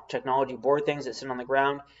 technology board things that sit on the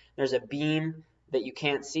ground. There's a beam that you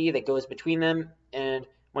can't see that goes between them, and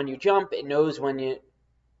when you jump, it knows when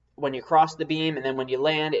you cross the beam, and then when you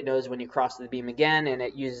land, it knows when you cross the beam again, and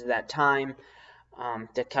it uses that time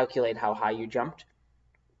to calculate how high you jumped.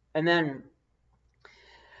 And then,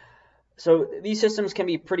 so these systems can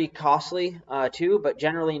be pretty costly too, but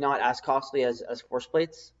generally not as costly as force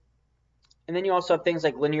plates. And then you also have things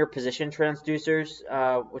like linear position transducers,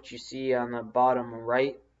 which you see on the bottom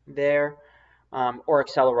right there, or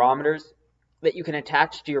accelerometers that you can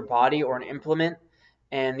attach to your body or an implement,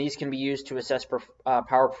 and these can be used to assess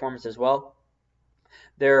power performance as well.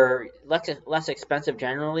 They're less expensive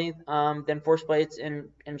generally than force plates and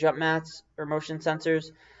jump mats or motion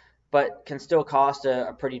sensors, but can still cost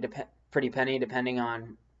a pretty penny depending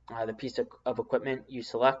on the piece of equipment you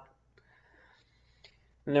select.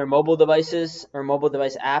 And there are mobile devices or mobile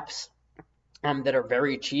device apps that are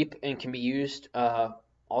very cheap and can be used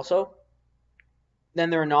also. Then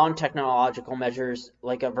there are non-technological measures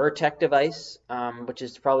like a Vertec device, which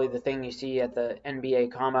is probably the thing you see at the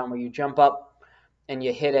NBA combine, where you jump up and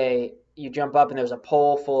you jump up and there's a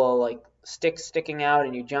pole full of like sticks sticking out,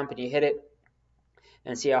 and you jump and you hit it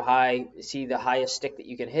and see the highest stick that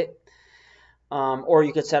you can hit. Or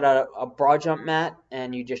you could set out a broad jump mat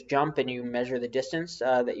and you just jump and you measure the distance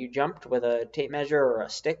that you jumped with a tape measure or a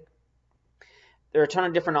stick. There are a ton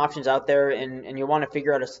of different options out there, and you want to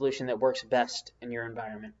figure out a solution that works best in your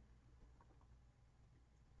environment.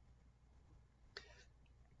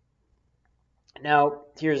 Now,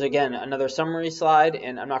 here's again another summary slide,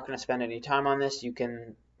 and I'm not going to spend any time on this. You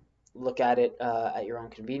can look at it at your own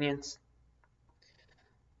convenience.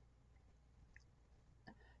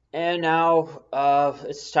 And now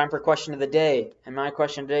it's time for question of the day. And my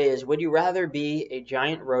question today is, would you rather be a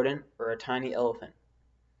giant rodent or a tiny elephant?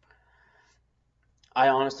 I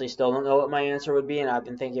honestly still don't know what my answer would be, and I've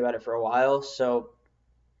been thinking about it for a while. So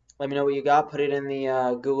let me know what you got. Put it in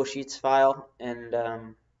the Google Sheets file,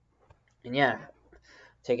 and yeah,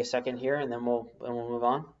 take a second here, and then we'll move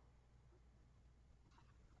on.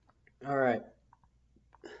 All right.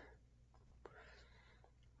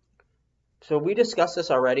 So we discussed this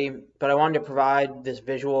already, but I wanted to provide this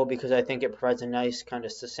visual because I think it provides a nice kind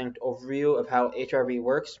of succinct overview of how HRV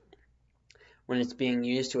works when it's being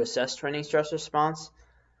used to assess training stress response.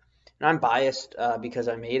 And I'm biased because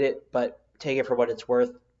I made it, but take it for what it's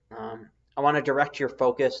worth. I want to direct your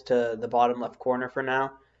focus to the bottom left corner for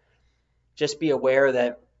now. Just be aware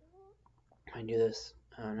that, I do this,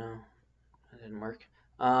 oh no, that didn't work.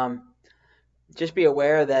 Just be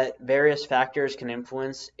aware that various factors can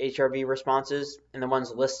influence HRV responses, and the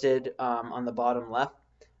ones listed on the bottom left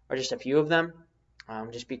are just a few of them.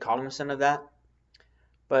 Just be cognizant of that.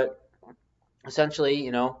 But essentially,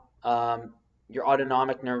 your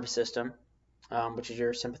autonomic nervous system, which is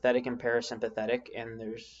your sympathetic and parasympathetic, and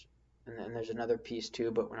there's another piece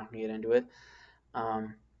too, but we're not going to get into it.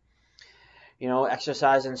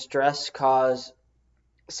 Exercise and stress cause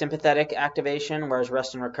sympathetic activation, whereas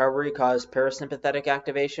rest and recovery cause parasympathetic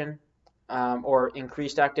activation, or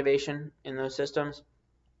increased activation in those systems.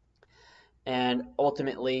 And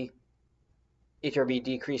ultimately, HRV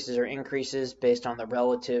decreases or increases based on the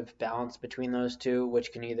relative balance between those two, which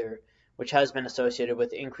has been associated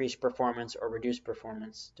with increased performance or reduced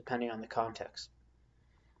performance, depending on the context.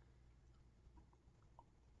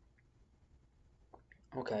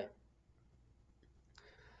 Okay.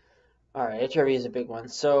 All right, HRV is a big one.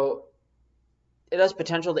 So it has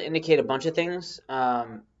potential to indicate a bunch of things,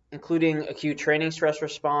 including acute training stress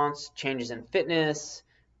response, changes in fitness,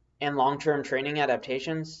 and long-term training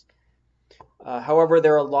adaptations. However,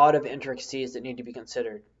 there are a lot of intricacies that need to be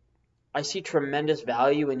considered. I see tremendous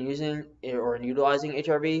value in using or in utilizing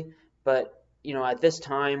HRV, but at this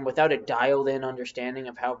time, without a dialed-in understanding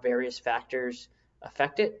of how various factors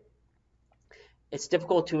affect it, it's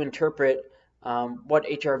difficult to interpret what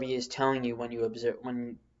HRV is telling you when you observe,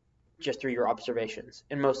 just through your observations.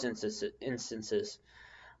 In most instances.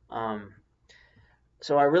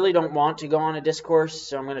 So I really don't want to go on a discourse,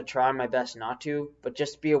 so I'm going to try my best not to, but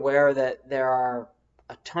just be aware that there are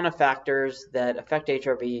a ton of factors that affect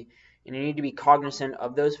HRV, and you need to be cognizant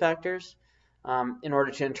of those factors in order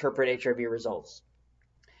to interpret HRV results.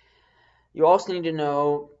 You also need to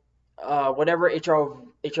know whatever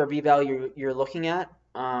HRV value you're looking at,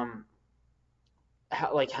 how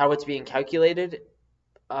it's being calculated,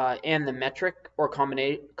 and the metric or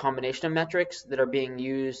combination of metrics that are being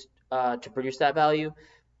used to produce that value.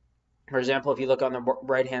 For example, if you look on the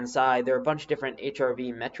right-hand side, there are a bunch of different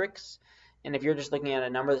HRV metrics. And if you're just looking at a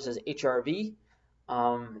number that says HRV,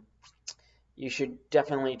 you should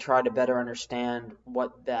definitely try to better understand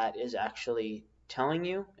what that is actually telling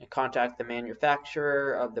you and contact the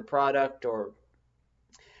manufacturer of the product or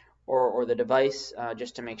the device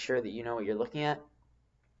just to make sure that you know what you're looking at.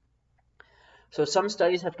 So some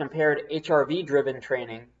studies have compared HRV-driven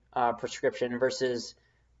training prescription versus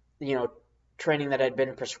training that had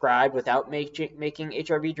been prescribed without making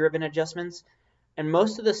HRV-driven adjustments. And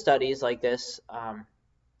most of the studies like this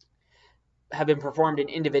have been performed in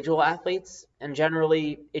individual athletes, and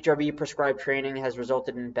generally HRV-prescribed training has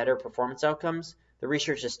resulted in better performance outcomes. The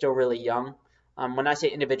research is still really young. When I say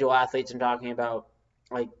individual athletes, I'm talking about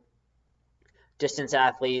like distance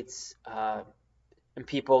athletes and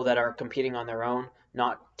people that are competing on their own,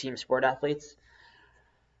 not team sport athletes.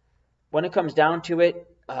 When it comes down to it,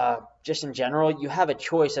 just in general, you have a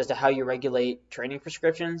choice as to how you regulate training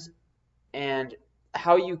prescriptions, and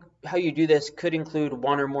how you do this could include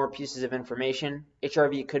one or more pieces of information.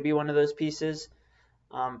 HRV could be one of those pieces,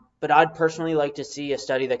 but I'd personally like to see a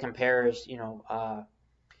study that compares,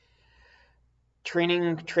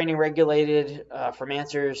 training regulated from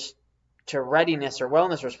answers to readiness or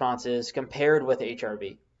wellness responses compared with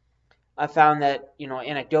HRV. I found that,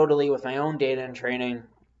 anecdotally with my own data and training,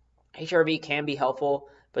 HRV can be helpful,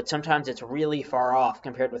 but sometimes it's really far off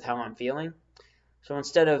compared with how I'm feeling. So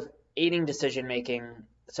instead of aiding decision making,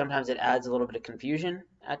 sometimes it adds a little bit of confusion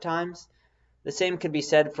at times. The same could be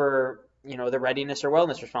said for, the readiness or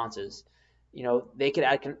wellness responses. They could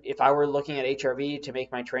add, if I were looking at HRV to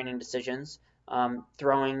make my training decisions,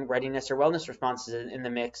 throwing readiness or wellness responses in the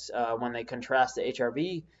mix when they contrast the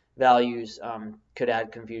HRV values could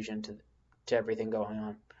add confusion to everything going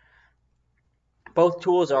on. Both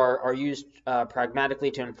tools are used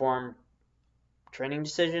pragmatically to inform training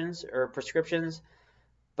decisions or prescriptions,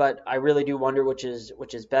 but I really do wonder which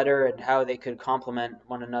is better and how they could complement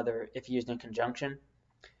one another if used in conjunction.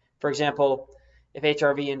 For example, if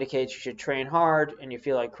HRV indicates you should train hard and you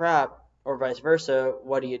feel like crap, or vice versa,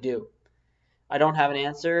 what do you do? I don't have an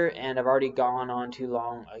answer, and I've already gone on too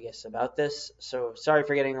long, I guess, about this. So sorry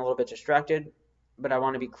for getting a little bit distracted, but I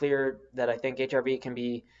want to be clear that I think HRV can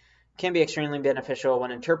be extremely beneficial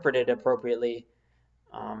when interpreted appropriately.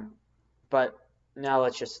 But now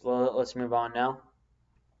let's move on now.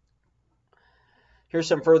 Here's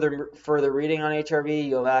some further reading on HRV.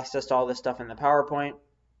 You'll have access to all this stuff in the PowerPoint.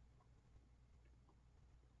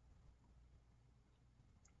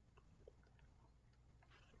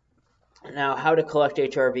 Now, how to collect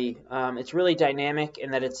HRV. It's really dynamic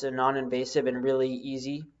in that it's a non-invasive and really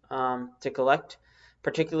easy to collect,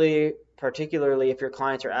 particularly if your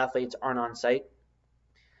clients or athletes aren't on site.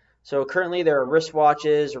 So currently there are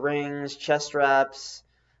wristwatches, rings, chest straps,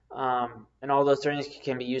 and all those things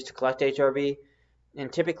can be used to collect HRV.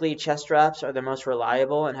 And typically chest straps are the most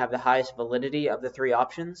reliable and have the highest validity of the three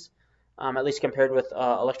options, at least compared with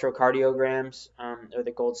electrocardiograms, or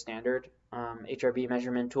the gold standard HRV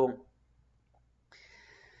measurement tool.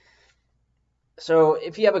 So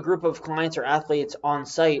if you have a group of clients or athletes on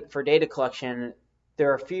site for data collection,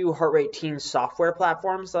 there are a few heart rate team software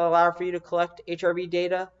platforms that allow for you to collect HRV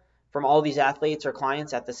data from all these athletes or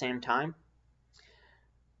clients at the same time.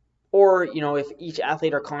 Or, if each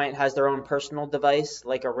athlete or client has their own personal device,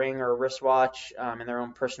 like a ring or a wristwatch, and their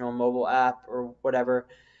own personal mobile app or whatever,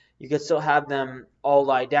 you could still have them all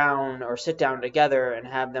lie down or sit down together and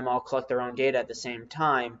have them all collect their own data at the same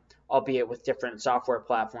time, albeit with different software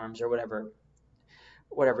platforms or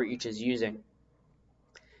whatever each is using.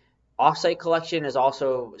 Offsite collection is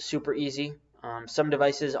also super easy. Some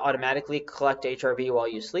devices automatically collect HRV while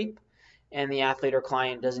you sleep, and the athlete or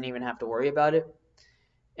client doesn't even have to worry about it.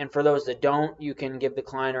 And for those that don't, you can give the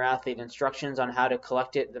client or athlete instructions on how to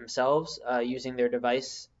collect it themselves using their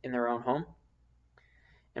device in their own home.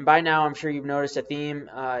 And by now, I'm sure you've noticed a theme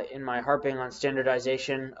in my harping on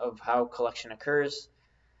standardization of how collection occurs.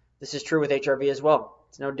 This is true with HRV as well.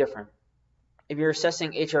 It's no different. If you're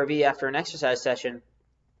assessing HRV after an exercise session,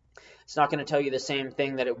 it's not going to tell you the same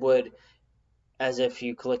thing that it would as if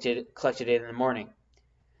you collected it in the morning.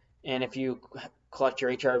 And if you collect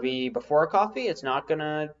your HRV before a coffee, it's not going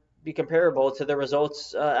to be comparable to the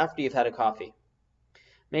results after you've had a coffee.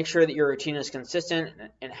 Make sure that your routine is consistent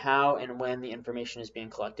in how and when the information is being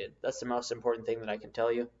collected. That's the most important thing that I can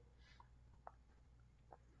tell you.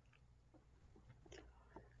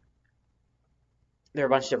 There are a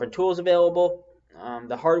bunch of different tools available.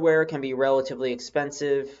 The hardware can be relatively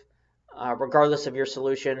expensive, regardless of your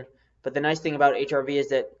solution. But the nice thing about HRV is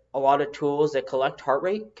that a lot of tools that collect heart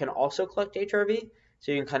rate can also collect HRV,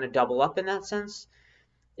 so you can kind of double up in that sense.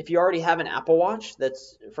 If you already have an Apple Watch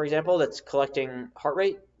for example, that's collecting heart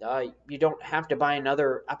rate, you don't have to buy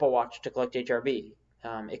another Apple Watch to collect HRV.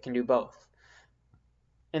 It can do both.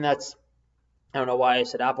 And I don't know why I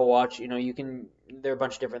said Apple Watch. There are a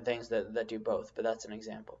bunch of different things that do both, but that's an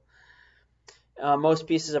example. Most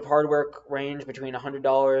pieces of hardware range between $100,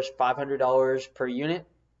 $500 per unit.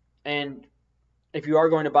 And if you are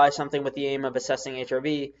going to buy something with the aim of assessing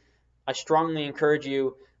HRV, I strongly encourage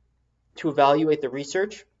you to evaluate the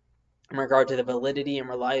research in regard to the validity and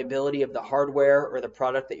reliability of the hardware or the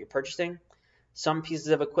product that you're purchasing. Some pieces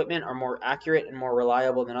of equipment are more accurate and more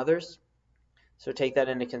reliable than others, so take that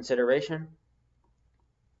into consideration.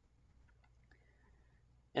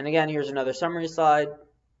 And again, here's another summary slide.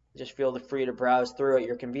 Just feel free to browse through at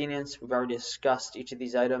your convenience. We've already discussed each of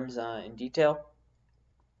these items in detail.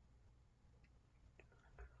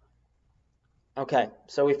 Okay,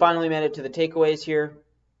 so we finally made it to the takeaways here.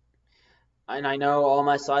 And I know all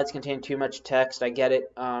my slides contain too much text. I get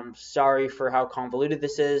it. Sorry for how convoluted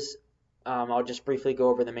this is. I'll just briefly go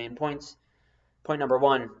over the main points. Point number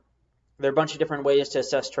one, there are a bunch of different ways to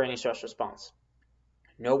assess training stress response.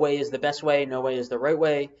 No way is the best way. No way is the right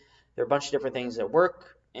way. There are a bunch of different things that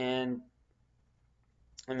work, and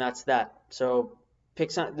that's that. So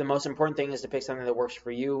the most important thing is to pick something that works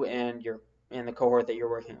for you and the cohort that you're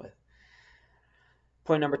working with.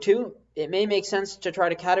 Point number two, it may make sense to try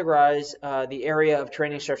to categorize the area of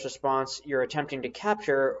training stress response you're attempting to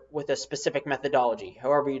capture with a specific methodology,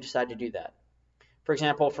 however you decide to do that. For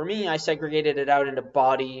example, for me, I segregated it out into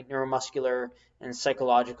body, neuromuscular, and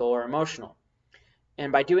psychological or emotional.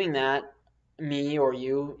 And by doing that, me or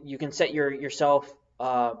you can set yourself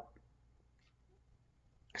up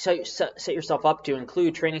to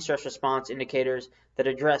include training stress response indicators that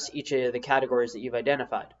address each of the categories that you've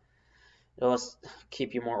identified. It'll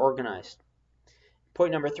keep you more organized.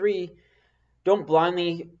 Point number three, don't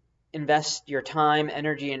blindly invest your time,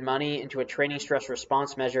 energy, and money into a training stress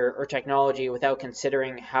response measure or technology without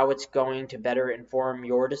considering how it's going to better inform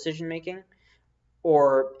your decision making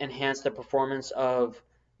or enhance the performance of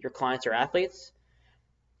your clients or athletes.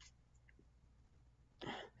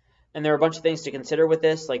 And there are a bunch of things to consider with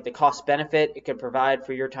this, like the cost benefit it could provide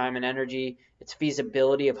for your time and energy, its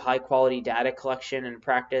feasibility of high quality data collection and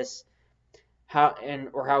practice, how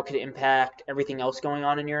it could impact everything else going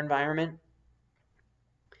on in your environment.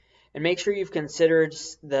 And make sure you've considered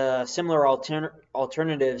the similar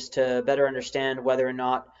alternatives to better understand whether or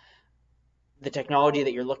not the technology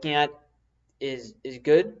that you're looking at is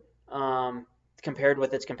good compared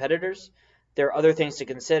with its competitors. There are other things to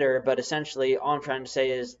consider, but essentially all I'm trying to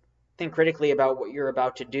say is think critically about what you're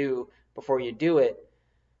about to do before you do it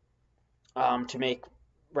to make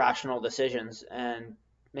rational decisions, and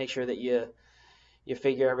make sure that you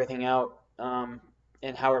figure everything out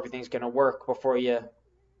and how everything's going to work before you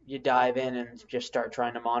dive in and just start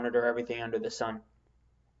trying to monitor everything under the sun.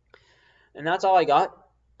 And that's all I got.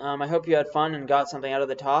 I hope you had fun and got something out of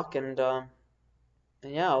the talk. And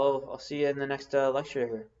yeah, I'll see you in the next lecture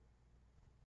here.